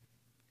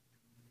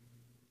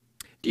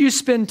 Do you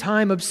spend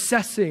time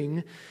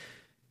obsessing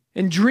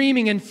and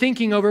dreaming and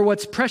thinking over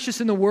what's precious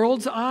in the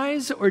world's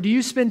eyes? Or do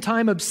you spend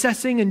time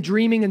obsessing and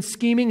dreaming and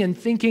scheming and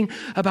thinking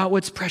about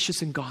what's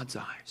precious in God's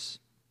eyes?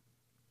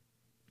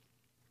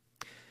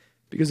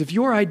 Because if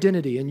your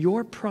identity and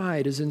your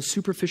pride is in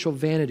superficial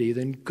vanity,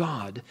 then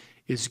God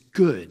is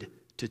good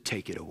to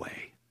take it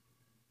away.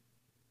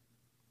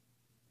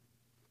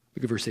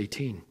 Look at verse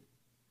 18.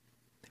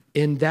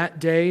 In that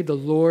day, the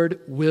Lord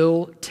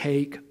will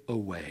take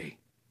away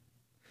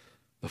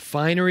the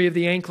finery of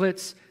the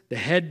anklets, the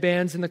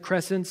headbands and the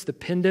crescents, the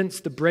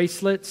pendants, the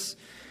bracelets,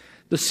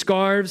 the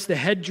scarves, the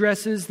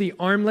headdresses, the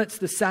armlets,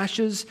 the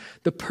sashes,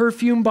 the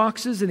perfume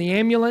boxes and the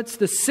amulets,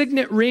 the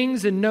signet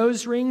rings and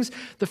nose rings,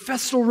 the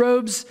festal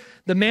robes,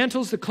 the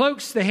mantles, the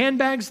cloaks, the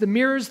handbags, the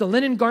mirrors, the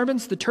linen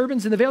garments, the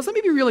turbans, and the veils. Let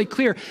me be really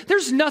clear.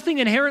 There's nothing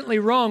inherently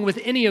wrong with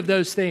any of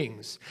those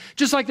things.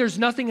 Just like there's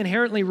nothing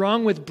inherently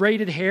wrong with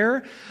braided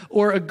hair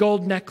or a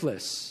gold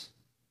necklace.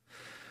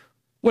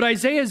 What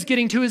Isaiah is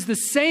getting to is the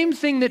same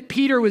thing that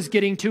Peter was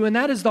getting to, and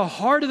that is the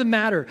heart of the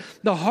matter,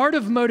 the heart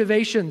of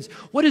motivations.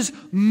 What is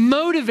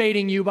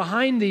motivating you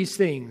behind these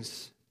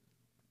things?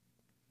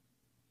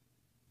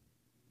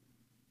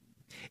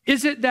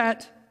 Is it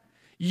that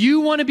you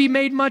want to be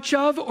made much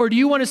of, or do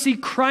you want to see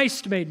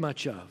Christ made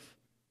much of?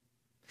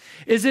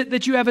 Is it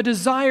that you have a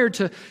desire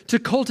to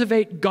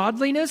cultivate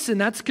godliness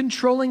and that's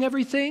controlling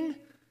everything?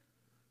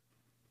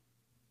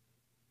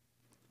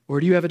 Or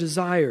do you have a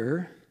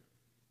desire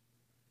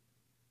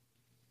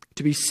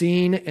to be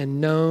seen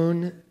and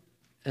known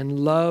and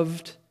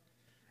loved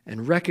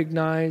and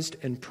recognized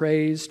and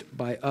praised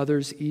by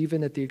others,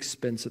 even at the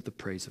expense of the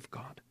praise of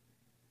God?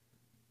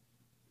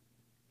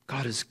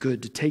 God is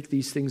good to take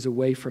these things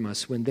away from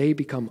us when they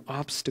become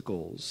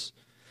obstacles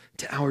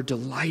to our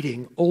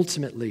delighting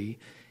ultimately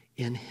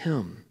in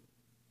Him.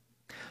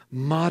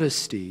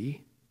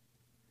 Modesty,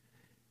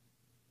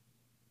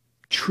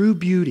 true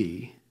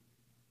beauty,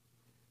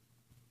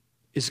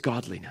 is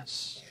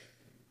godliness.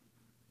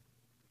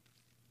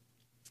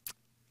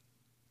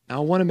 Now,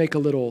 I want to make a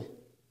little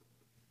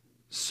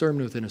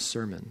sermon within a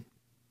sermon.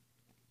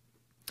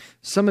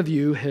 Some of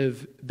you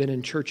have been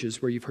in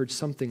churches where you've heard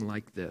something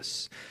like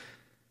this.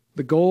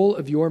 The goal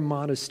of your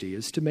modesty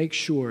is to make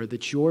sure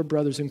that your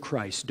brothers in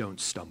Christ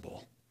don't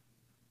stumble.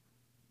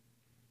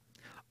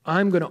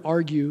 I'm going to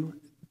argue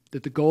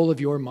that the goal of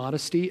your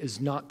modesty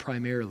is not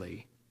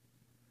primarily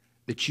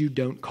that you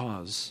don't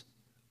cause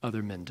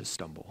other men to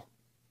stumble.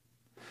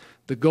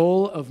 The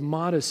goal of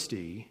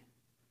modesty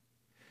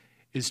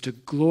is to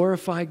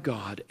glorify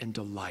God and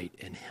delight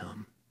in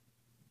Him.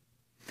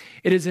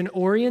 It is an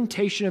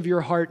orientation of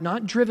your heart,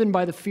 not driven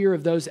by the fear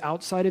of those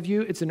outside of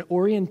you. It's an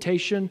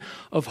orientation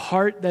of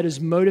heart that is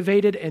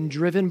motivated and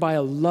driven by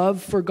a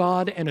love for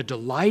God and a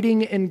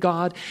delighting in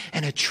God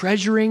and a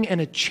treasuring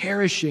and a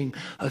cherishing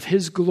of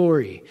His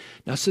glory.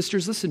 Now,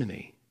 sisters, listen to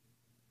me.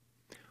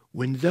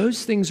 When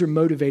those things are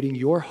motivating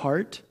your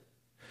heart,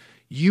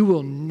 you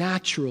will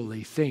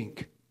naturally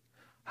think,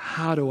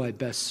 how do I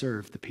best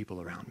serve the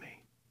people around me?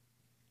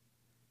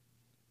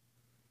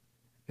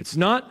 It's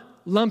not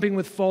lumping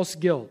with false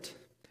guilt.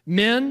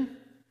 Men,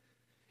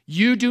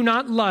 you do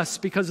not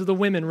lust because of the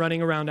women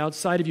running around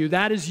outside of you.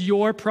 That is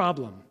your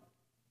problem.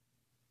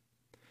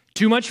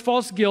 Too much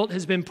false guilt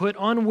has been put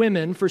on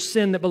women for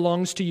sin that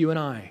belongs to you and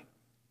I.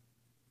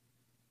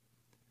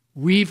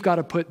 We've got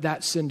to put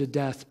that sin to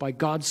death by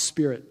God's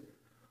Spirit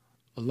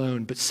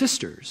alone. But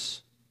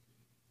sisters,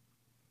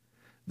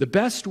 the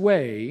best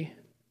way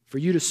for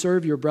you to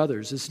serve your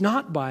brothers is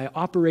not by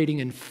operating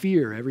in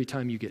fear every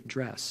time you get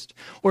dressed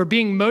or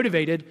being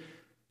motivated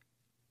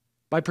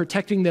by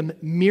protecting them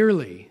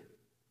merely.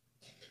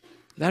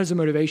 That is a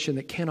motivation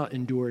that cannot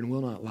endure and will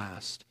not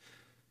last.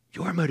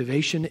 Your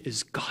motivation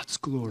is God's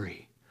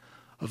glory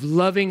of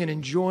loving and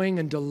enjoying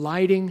and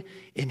delighting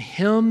in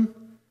Him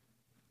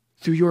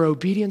through your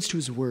obedience to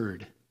His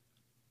word.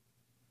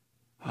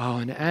 Oh,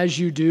 and as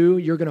you do,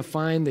 you're going to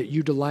find that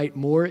you delight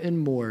more and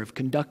more of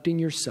conducting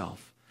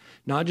yourself,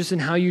 not just in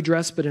how you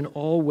dress, but in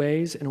all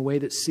ways, in a way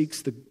that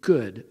seeks the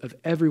good of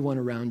everyone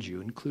around you,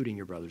 including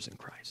your brothers in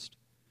Christ.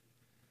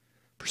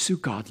 Pursue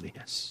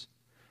godliness.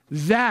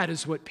 That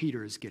is what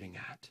Peter is getting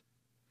at.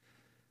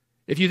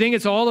 If you think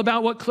it's all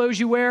about what clothes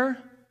you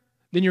wear,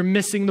 then you're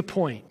missing the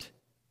point.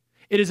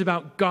 It is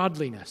about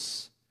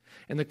godliness,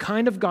 and the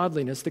kind of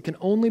godliness that can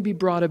only be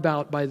brought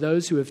about by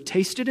those who have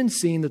tasted and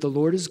seen that the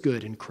Lord is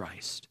good in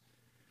Christ.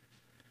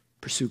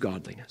 Pursue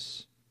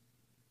godliness.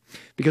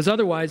 Because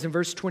otherwise, in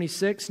verse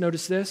 26,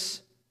 notice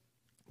this,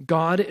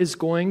 God is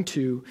going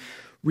to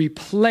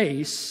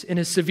replace, in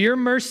His severe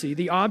mercy,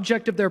 the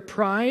object of their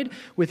pride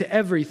with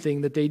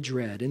everything that they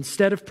dread.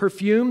 Instead of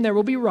perfume, there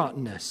will be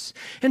rottenness.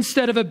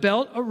 Instead of a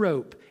belt, a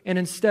rope. And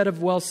instead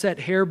of well-set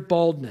hair,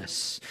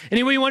 baldness.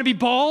 Anybody want to be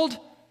bald?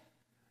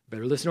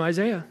 Better listen to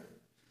Isaiah.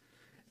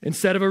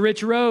 Instead of a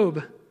rich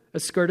robe, a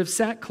skirt of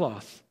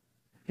sackcloth.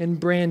 And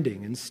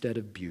branding instead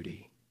of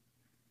beauty.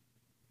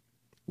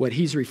 What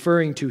he's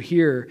referring to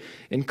here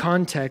in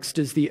context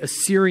is the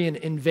Assyrian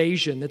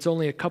invasion that's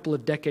only a couple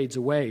of decades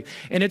away.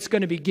 And it's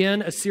going to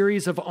begin a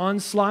series of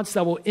onslaughts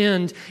that will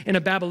end in a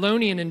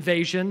Babylonian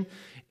invasion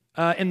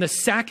and the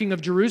sacking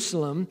of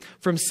Jerusalem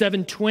from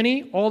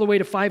 720 all the way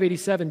to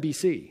 587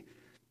 BC.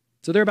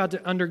 So they're about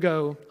to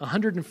undergo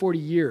 140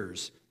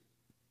 years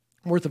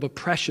worth of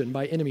oppression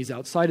by enemies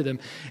outside of them.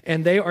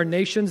 And they are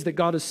nations that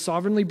God is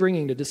sovereignly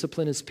bringing to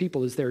discipline His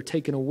people as they're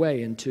taken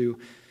away into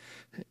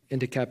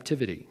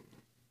captivity.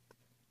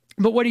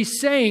 But what he's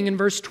saying in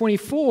verse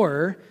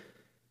 24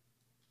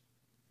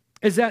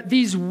 is that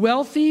these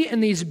wealthy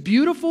and these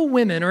beautiful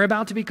women are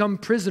about to become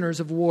prisoners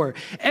of war.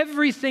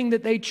 Everything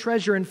that they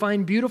treasure and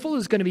find beautiful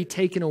is going to be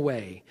taken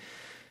away.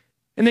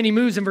 And then he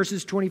moves in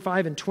verses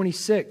 25 and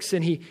 26,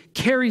 and he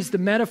carries the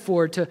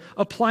metaphor to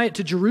apply it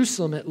to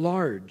Jerusalem at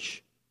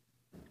large.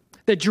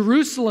 That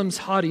Jerusalem's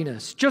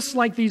haughtiness, just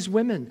like these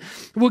women,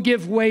 will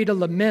give way to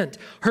lament.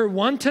 Her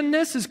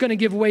wantonness is going to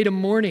give way to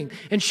mourning.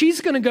 And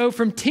she's going to go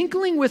from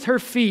tinkling with her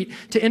feet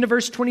to, into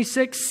verse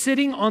 26,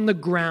 sitting on the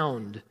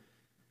ground.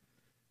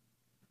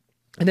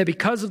 And that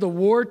because of the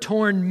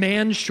war-torn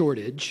man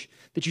shortage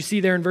that you see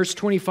there in verse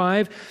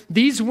 25,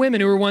 these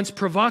women who were once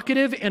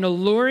provocative and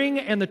alluring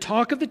and the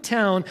talk of the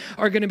town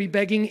are going to be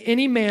begging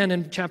any man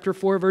in chapter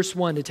 4, verse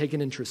 1 to take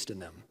an interest in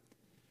them.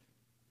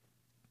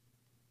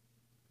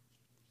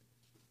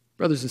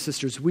 Brothers and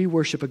sisters, we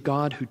worship a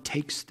God who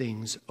takes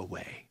things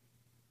away.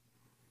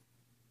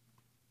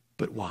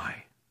 But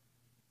why?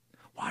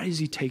 Why does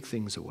he take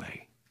things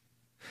away?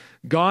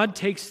 God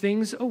takes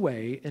things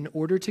away in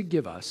order to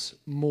give us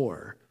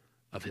more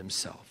of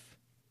himself.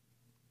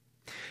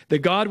 That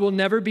God will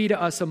never be to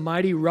us a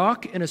mighty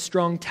rock and a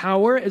strong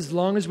tower as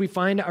long as we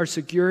find our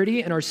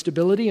security and our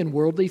stability in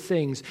worldly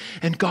things.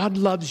 And God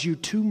loves you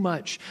too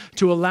much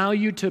to allow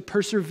you to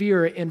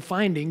persevere in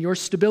finding your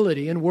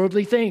stability in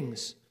worldly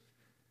things.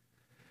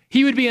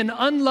 He would be an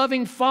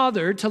unloving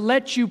father to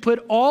let you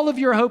put all of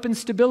your hope and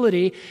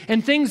stability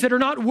in things that are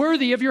not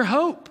worthy of your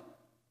hope.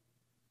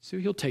 So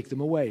he'll take them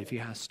away if he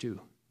has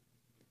to.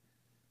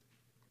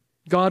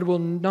 God will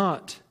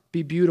not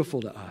be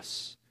beautiful to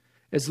us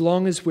as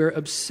long as we're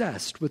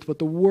obsessed with what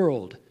the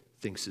world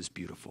thinks is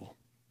beautiful.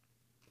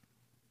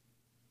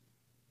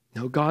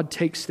 No, God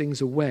takes things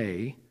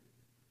away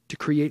to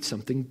create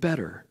something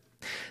better.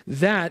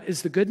 That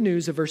is the good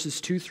news of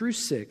verses 2 through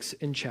 6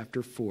 in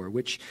chapter 4,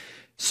 which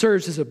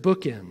serves as a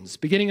bookends.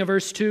 Beginning of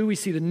verse 2, we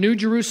see the New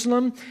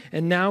Jerusalem,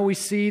 and now we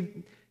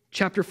see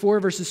chapter 4,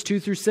 verses 2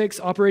 through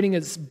 6, operating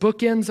as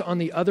bookends on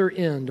the other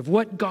end of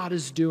what God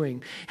is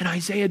doing. And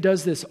Isaiah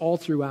does this all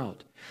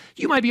throughout.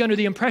 You might be under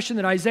the impression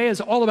that Isaiah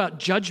is all about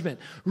judgment.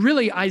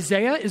 Really,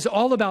 Isaiah is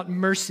all about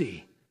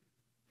mercy.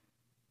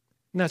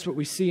 And that's what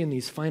we see in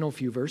these final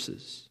few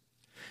verses.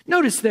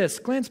 Notice this.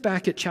 Glance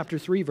back at chapter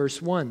 3,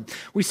 verse 1.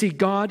 We see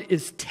God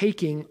is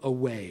taking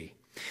away.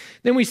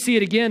 Then we see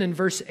it again in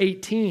verse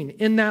 18.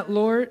 In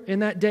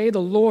that day,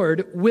 the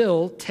Lord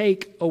will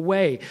take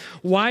away.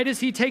 Why does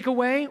he take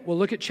away? Well,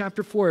 look at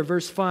chapter 4,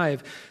 verse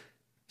 5.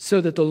 So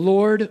that the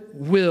Lord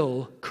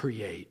will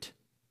create.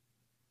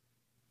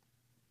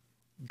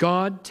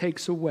 God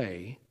takes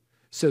away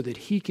so that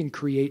he can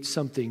create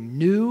something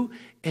new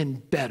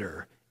and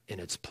better in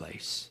its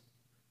place.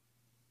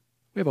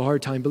 We have a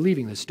hard time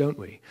believing this, don't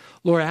we?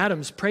 Laura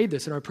Adams prayed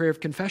this in our prayer of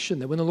confession,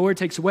 that when the Lord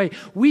takes away,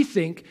 we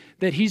think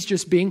that he's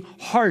just being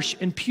harsh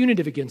and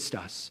punitive against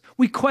us.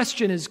 We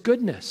question his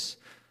goodness.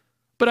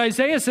 But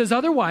Isaiah says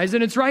otherwise,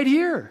 and it's right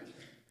here.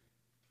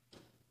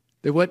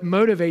 That what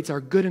motivates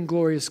our good and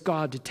glorious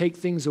God to take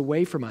things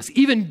away from us,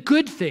 even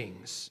good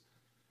things,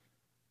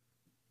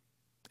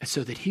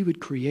 so that he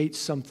would create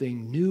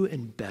something new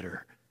and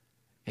better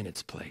in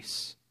its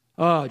place.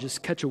 Oh,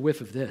 just catch a whiff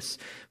of this.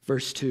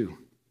 Verse 2.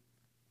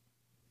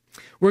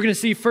 We're going to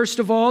see, first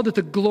of all, that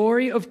the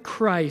glory of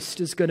Christ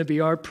is going to be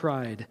our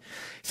pride. It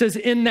says,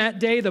 in that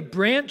day, the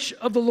branch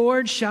of the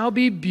Lord shall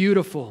be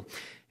beautiful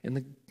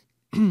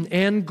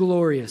and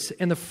glorious,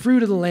 and the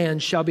fruit of the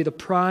land shall be the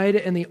pride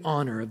and the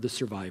honor of the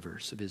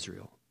survivors of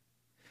Israel.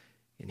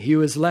 And he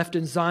who is left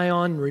in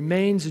Zion and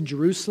remains in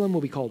Jerusalem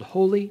will be called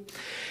holy.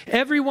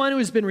 Everyone who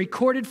has been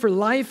recorded for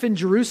life in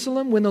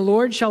Jerusalem, when the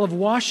Lord shall have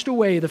washed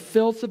away the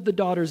filth of the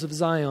daughters of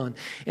Zion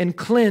and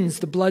cleansed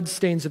the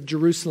bloodstains of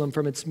Jerusalem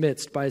from its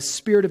midst by a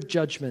spirit of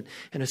judgment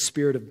and a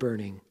spirit of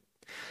burning.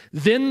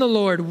 Then the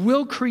Lord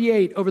will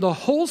create over the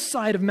whole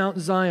side of Mount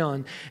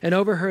Zion and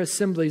over her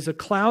assemblies a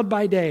cloud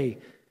by day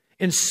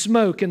and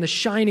smoke and the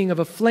shining of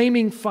a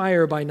flaming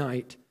fire by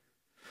night.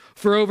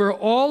 For over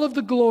all of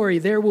the glory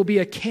there will be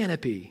a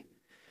canopy.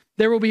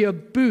 There will be a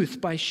booth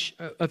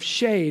of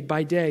shade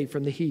by day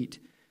from the heat,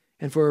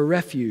 and for a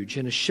refuge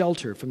and a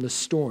shelter from the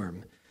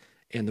storm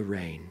and the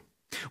rain.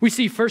 We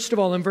see, first of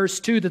all, in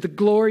verse 2, that the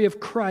glory of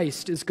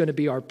Christ is going to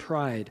be our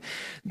pride.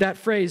 That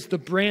phrase, the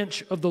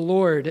branch of the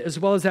Lord, as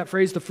well as that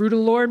phrase, the fruit of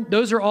the Lord,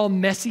 those are all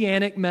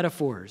messianic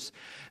metaphors.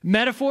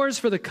 Metaphors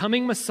for the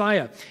coming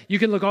Messiah. You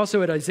can look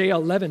also at Isaiah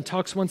 11,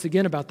 talks once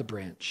again about the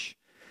branch.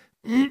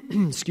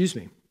 Excuse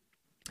me.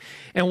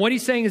 And what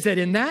he's saying is that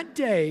in that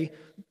day,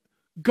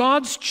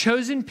 God's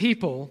chosen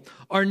people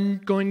are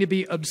going to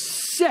be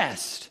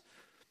obsessed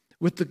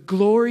with the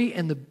glory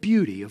and the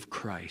beauty of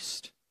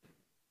Christ.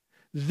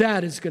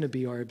 That is going to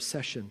be our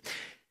obsession.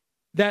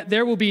 That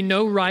there will be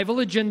no rival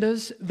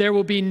agendas. There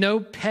will be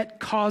no pet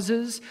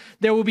causes.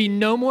 There will be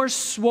no more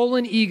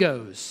swollen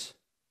egos.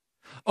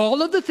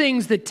 All of the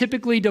things that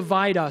typically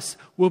divide us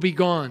will be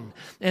gone.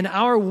 And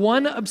our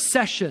one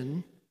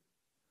obsession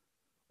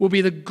will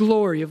be the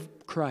glory of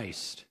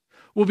Christ,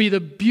 will be the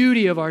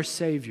beauty of our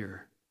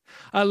Savior.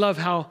 I love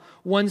how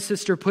one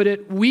sister put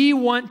it. We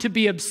want to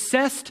be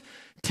obsessed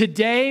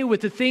today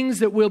with the things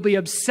that we'll be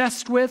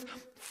obsessed with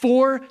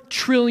 4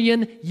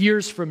 trillion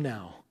years from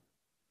now.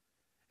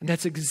 And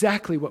that's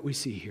exactly what we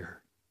see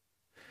here.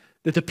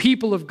 that the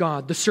people of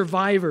God, the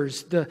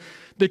survivors, the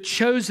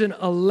chosen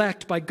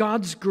elect by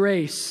God's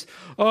grace,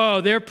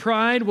 their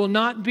pride will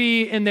not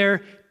be in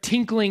their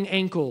tinkling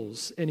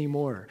ankles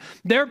anymore.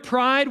 Their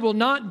pride will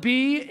not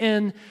be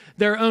in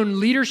their own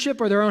leadership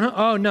or their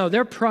own,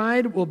 their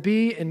pride will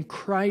be in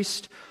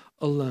Christ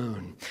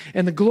alone.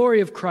 And the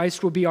glory of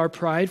Christ will be our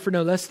pride for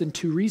no less than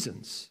 2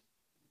 reasons.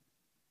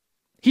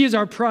 He is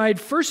our pride,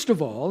 first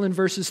of all, in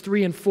verses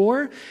 3 and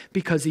 4,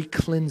 because he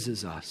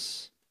cleanses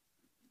us.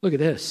 Look at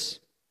this.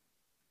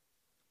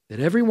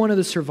 That every one of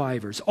the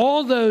survivors,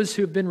 all those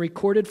who have been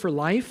recorded for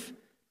life,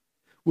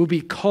 will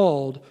be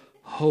called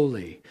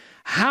holy.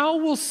 How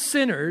will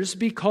sinners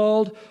be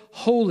called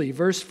holy?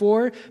 Verse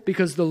 4,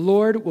 because the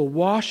Lord will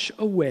wash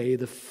away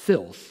the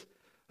filth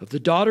of the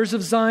daughters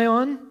of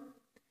Zion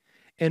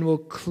and will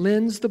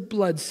cleanse the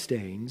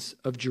bloodstains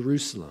of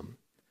Jerusalem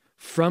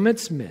from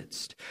its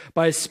midst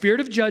by a spirit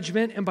of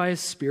judgment and by a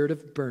spirit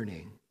of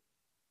burning.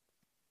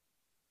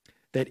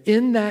 That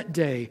in that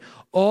day,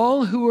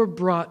 all who are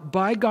brought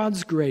by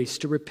God's grace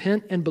to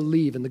repent and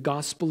believe in the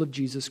gospel of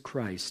Jesus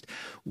Christ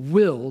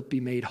will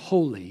be made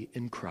holy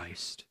in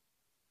Christ.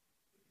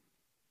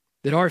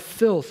 That our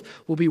filth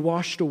will be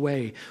washed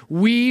away.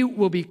 We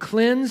will be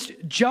cleansed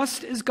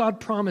just as God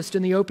promised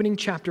in the opening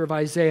chapter of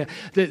Isaiah,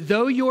 that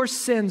though your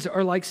sins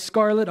are like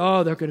scarlet,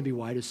 they're going to be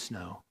white as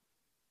snow.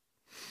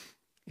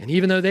 And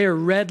even though they are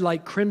red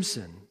like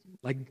crimson,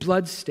 like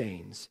blood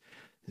stains,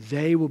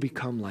 they will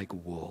become like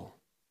wool.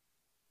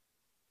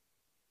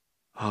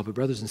 But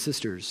brothers and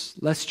sisters,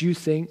 lest you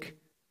think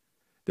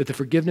that the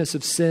forgiveness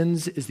of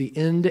sins is the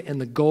end and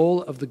the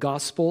goal of the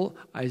gospel,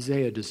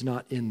 Isaiah does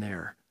not end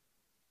there.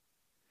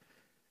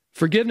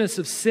 Forgiveness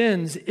of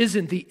sins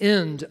isn't the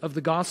end of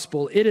the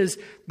gospel. It is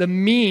the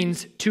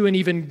means to an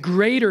even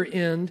greater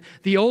end,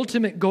 the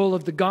ultimate goal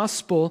of the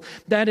gospel.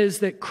 That is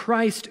that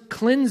Christ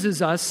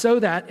cleanses us so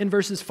that in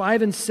verses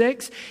 5 and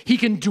 6, he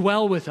can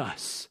dwell with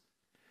us.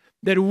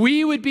 That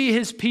we would be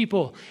his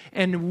people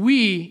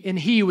and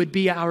he would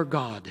be our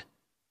God.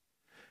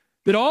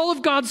 That all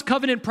of God's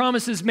covenant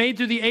promises made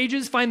through the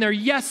ages find their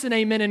yes and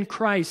amen in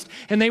Christ,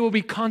 and they will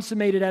be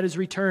consummated at his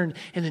return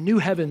in the new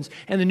heavens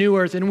and the new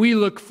earth. And we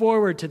look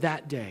forward to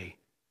that day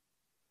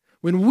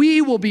when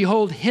we will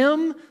behold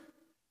him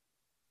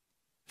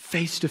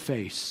face to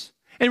face.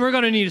 And we're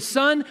going to need a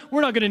sun.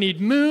 We're not going to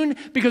need moon,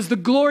 because the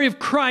glory of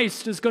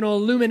Christ is going to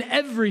illumine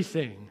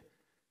everything.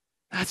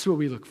 That's what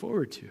we look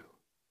forward to.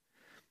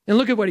 And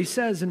look at what he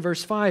says in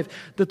verse 5,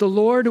 that the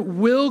Lord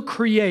will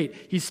create.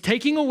 He's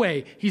taking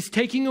away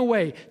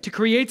to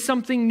create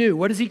something new.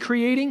 What is he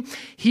creating?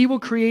 He will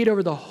create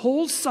over the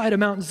whole side of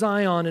Mount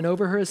Zion and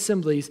over her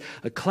assemblies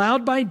a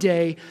cloud by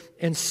day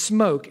and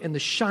smoke and the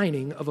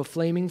shining of a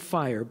flaming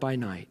fire by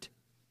night.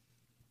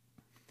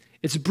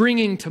 It's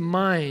bringing to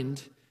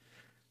mind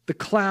the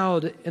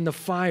cloud and the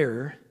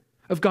fire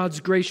of God's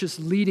gracious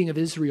leading of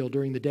Israel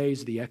during the days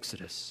of the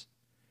Exodus.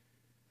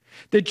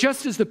 That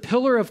just as the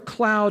pillar of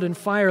cloud and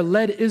fire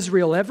led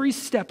Israel every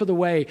step of the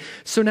way,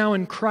 so now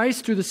in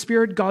Christ, through the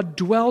Spirit, God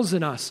dwells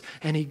in us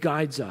and he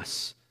guides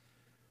us.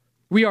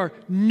 We are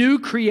new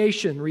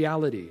creation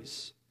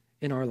realities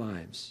in our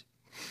lives.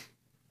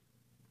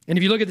 And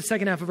if you look at the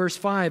second half of verse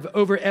 5,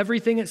 over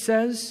everything it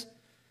says,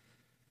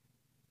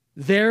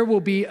 there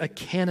will be a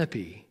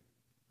canopy.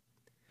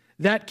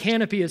 That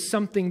canopy is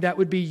something that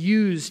would be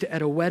used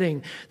at a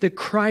wedding. That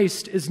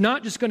Christ is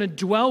not just going to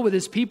dwell with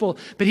his people,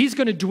 but he's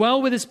going to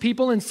dwell with his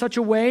people in such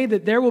a way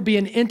that there will be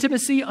an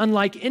intimacy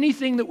unlike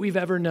anything that we've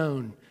ever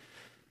known.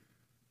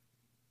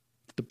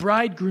 The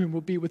bridegroom will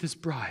be with his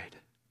bride.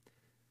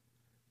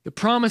 The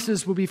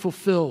promises will be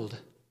fulfilled.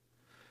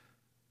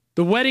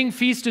 The wedding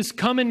feast is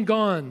come and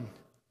gone,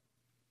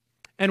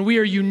 and we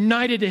are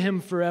united to him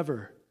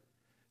forever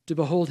to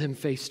behold him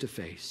face to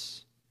face.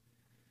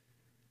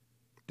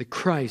 That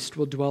Christ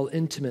will dwell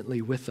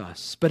intimately with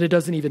us. But it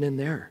doesn't even end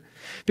there.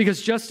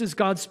 Because just as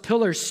God's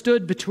pillar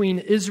stood between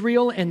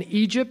Israel and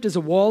Egypt as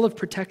a wall of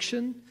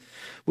protection,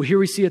 well, here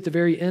we see at the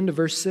very end of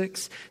verse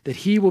 6 that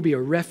he will be a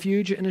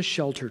refuge and a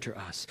shelter to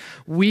us.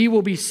 We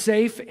will be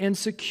safe and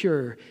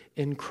secure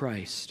in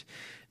Christ.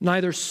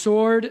 Neither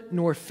sword,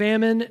 nor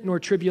famine, nor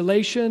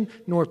tribulation,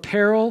 nor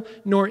peril,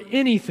 nor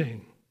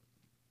anything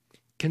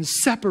can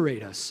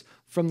separate us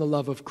from the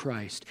love of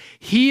Christ.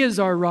 He is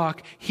our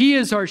rock. He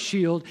is our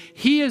shield.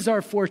 He is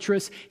our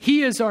fortress.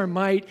 He is our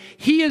might.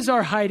 He is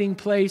our hiding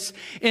place.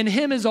 In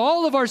him is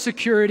all of our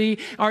security.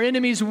 Our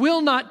enemies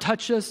will not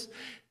touch us.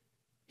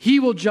 He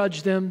will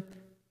judge them,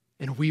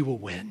 and we will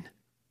win.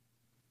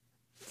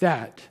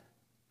 That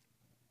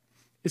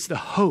is the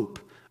hope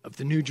of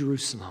the New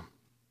Jerusalem.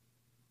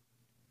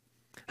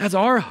 That's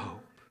our hope.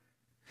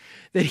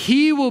 That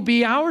he will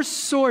be our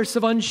source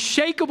of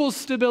unshakable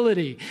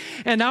stability.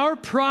 And our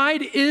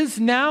pride is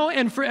now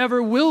and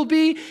forever will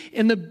be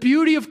in the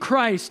beauty of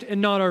Christ and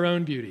not our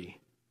own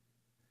beauty.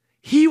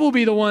 He will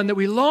be the one that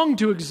we long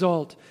to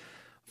exalt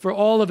for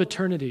all of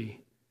eternity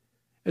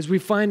as we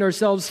find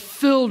ourselves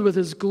filled with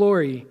his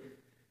glory.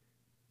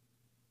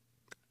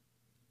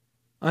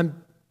 At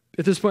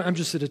this point, I'm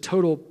just at a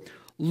total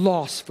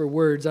loss for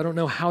words. I don't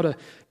know how to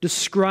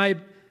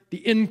describe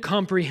the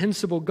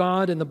incomprehensible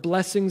God and the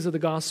blessings of the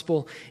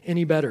gospel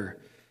any better.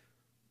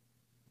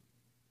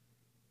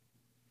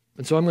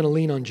 And so I'm going to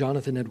lean on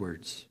Jonathan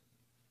Edwards.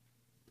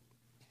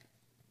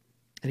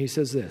 And he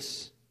says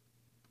this: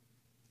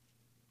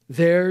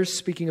 there,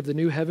 speaking of the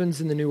new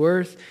heavens and the new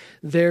earth,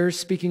 there,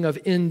 speaking of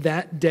in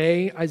that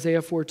day,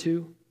 Isaiah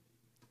 4:2,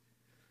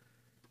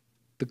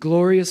 the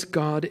glorious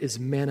God is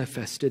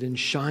manifested and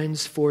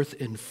shines forth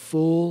in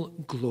full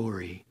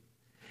glory,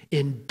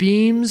 in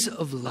beams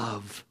of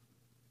love.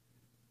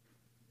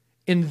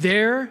 And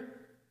there,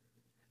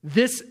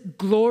 this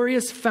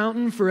glorious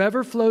fountain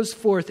forever flows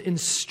forth in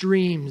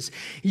streams,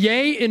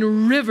 yea,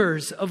 in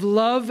rivers of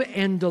love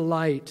and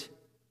delight.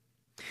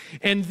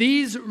 And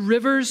these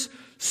rivers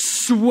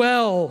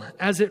swell,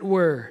 as it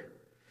were,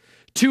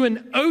 to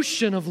an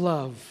ocean of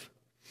love,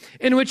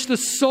 in which the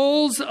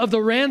souls of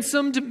the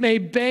ransomed may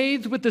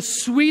bathe with the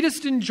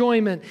sweetest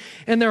enjoyment,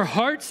 and their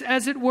hearts,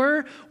 as it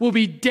were, will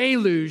be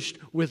deluged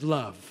with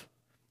love.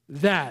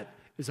 That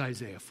is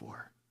Isaiah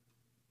 4.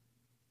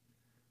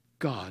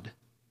 God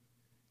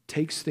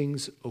takes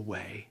things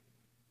away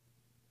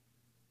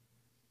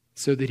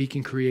so that he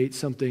can create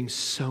something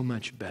so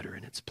much better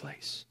in its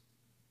place.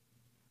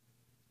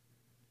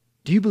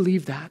 Do you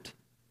believe that?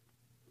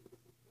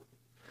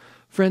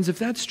 Friends, if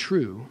that's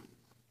true,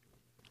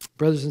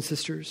 brothers and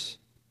sisters,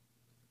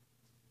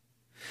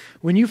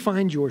 when you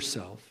find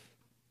yourself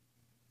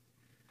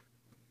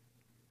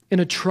in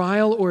a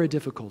trial or a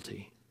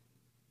difficulty,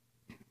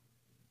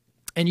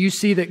 and you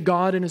see that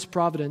God in his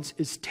providence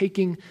is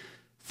taking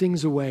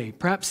things away,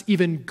 perhaps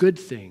even good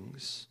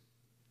things,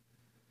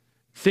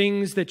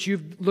 things that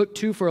you've looked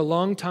to for a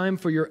long time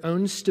for your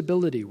own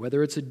stability,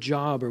 whether it's a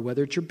job or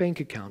whether it's your bank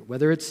account,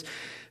 whether it's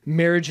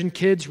marriage and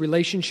kids,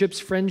 relationships,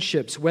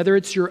 friendships, whether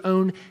it's your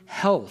own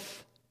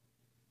health,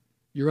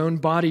 your own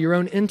body, your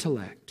own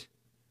intellect.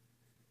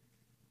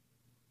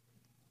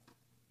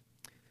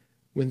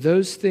 When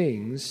those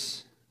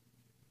things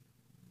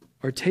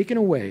are taken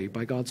away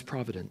by God's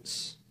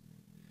providence,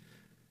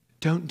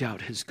 don't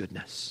doubt his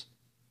goodness.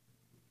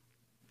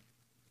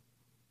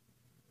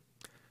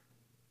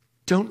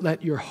 Don't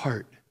let your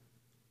heart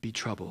be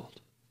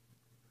troubled.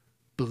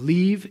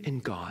 Believe in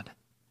God.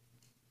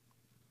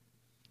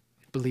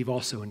 Believe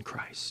also in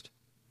Christ.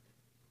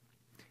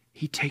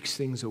 He takes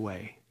things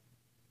away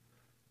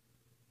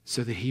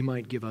so that he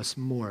might give us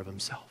more of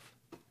himself.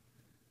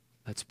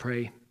 Let's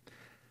pray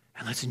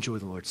and let's enjoy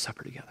the Lord's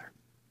Supper together.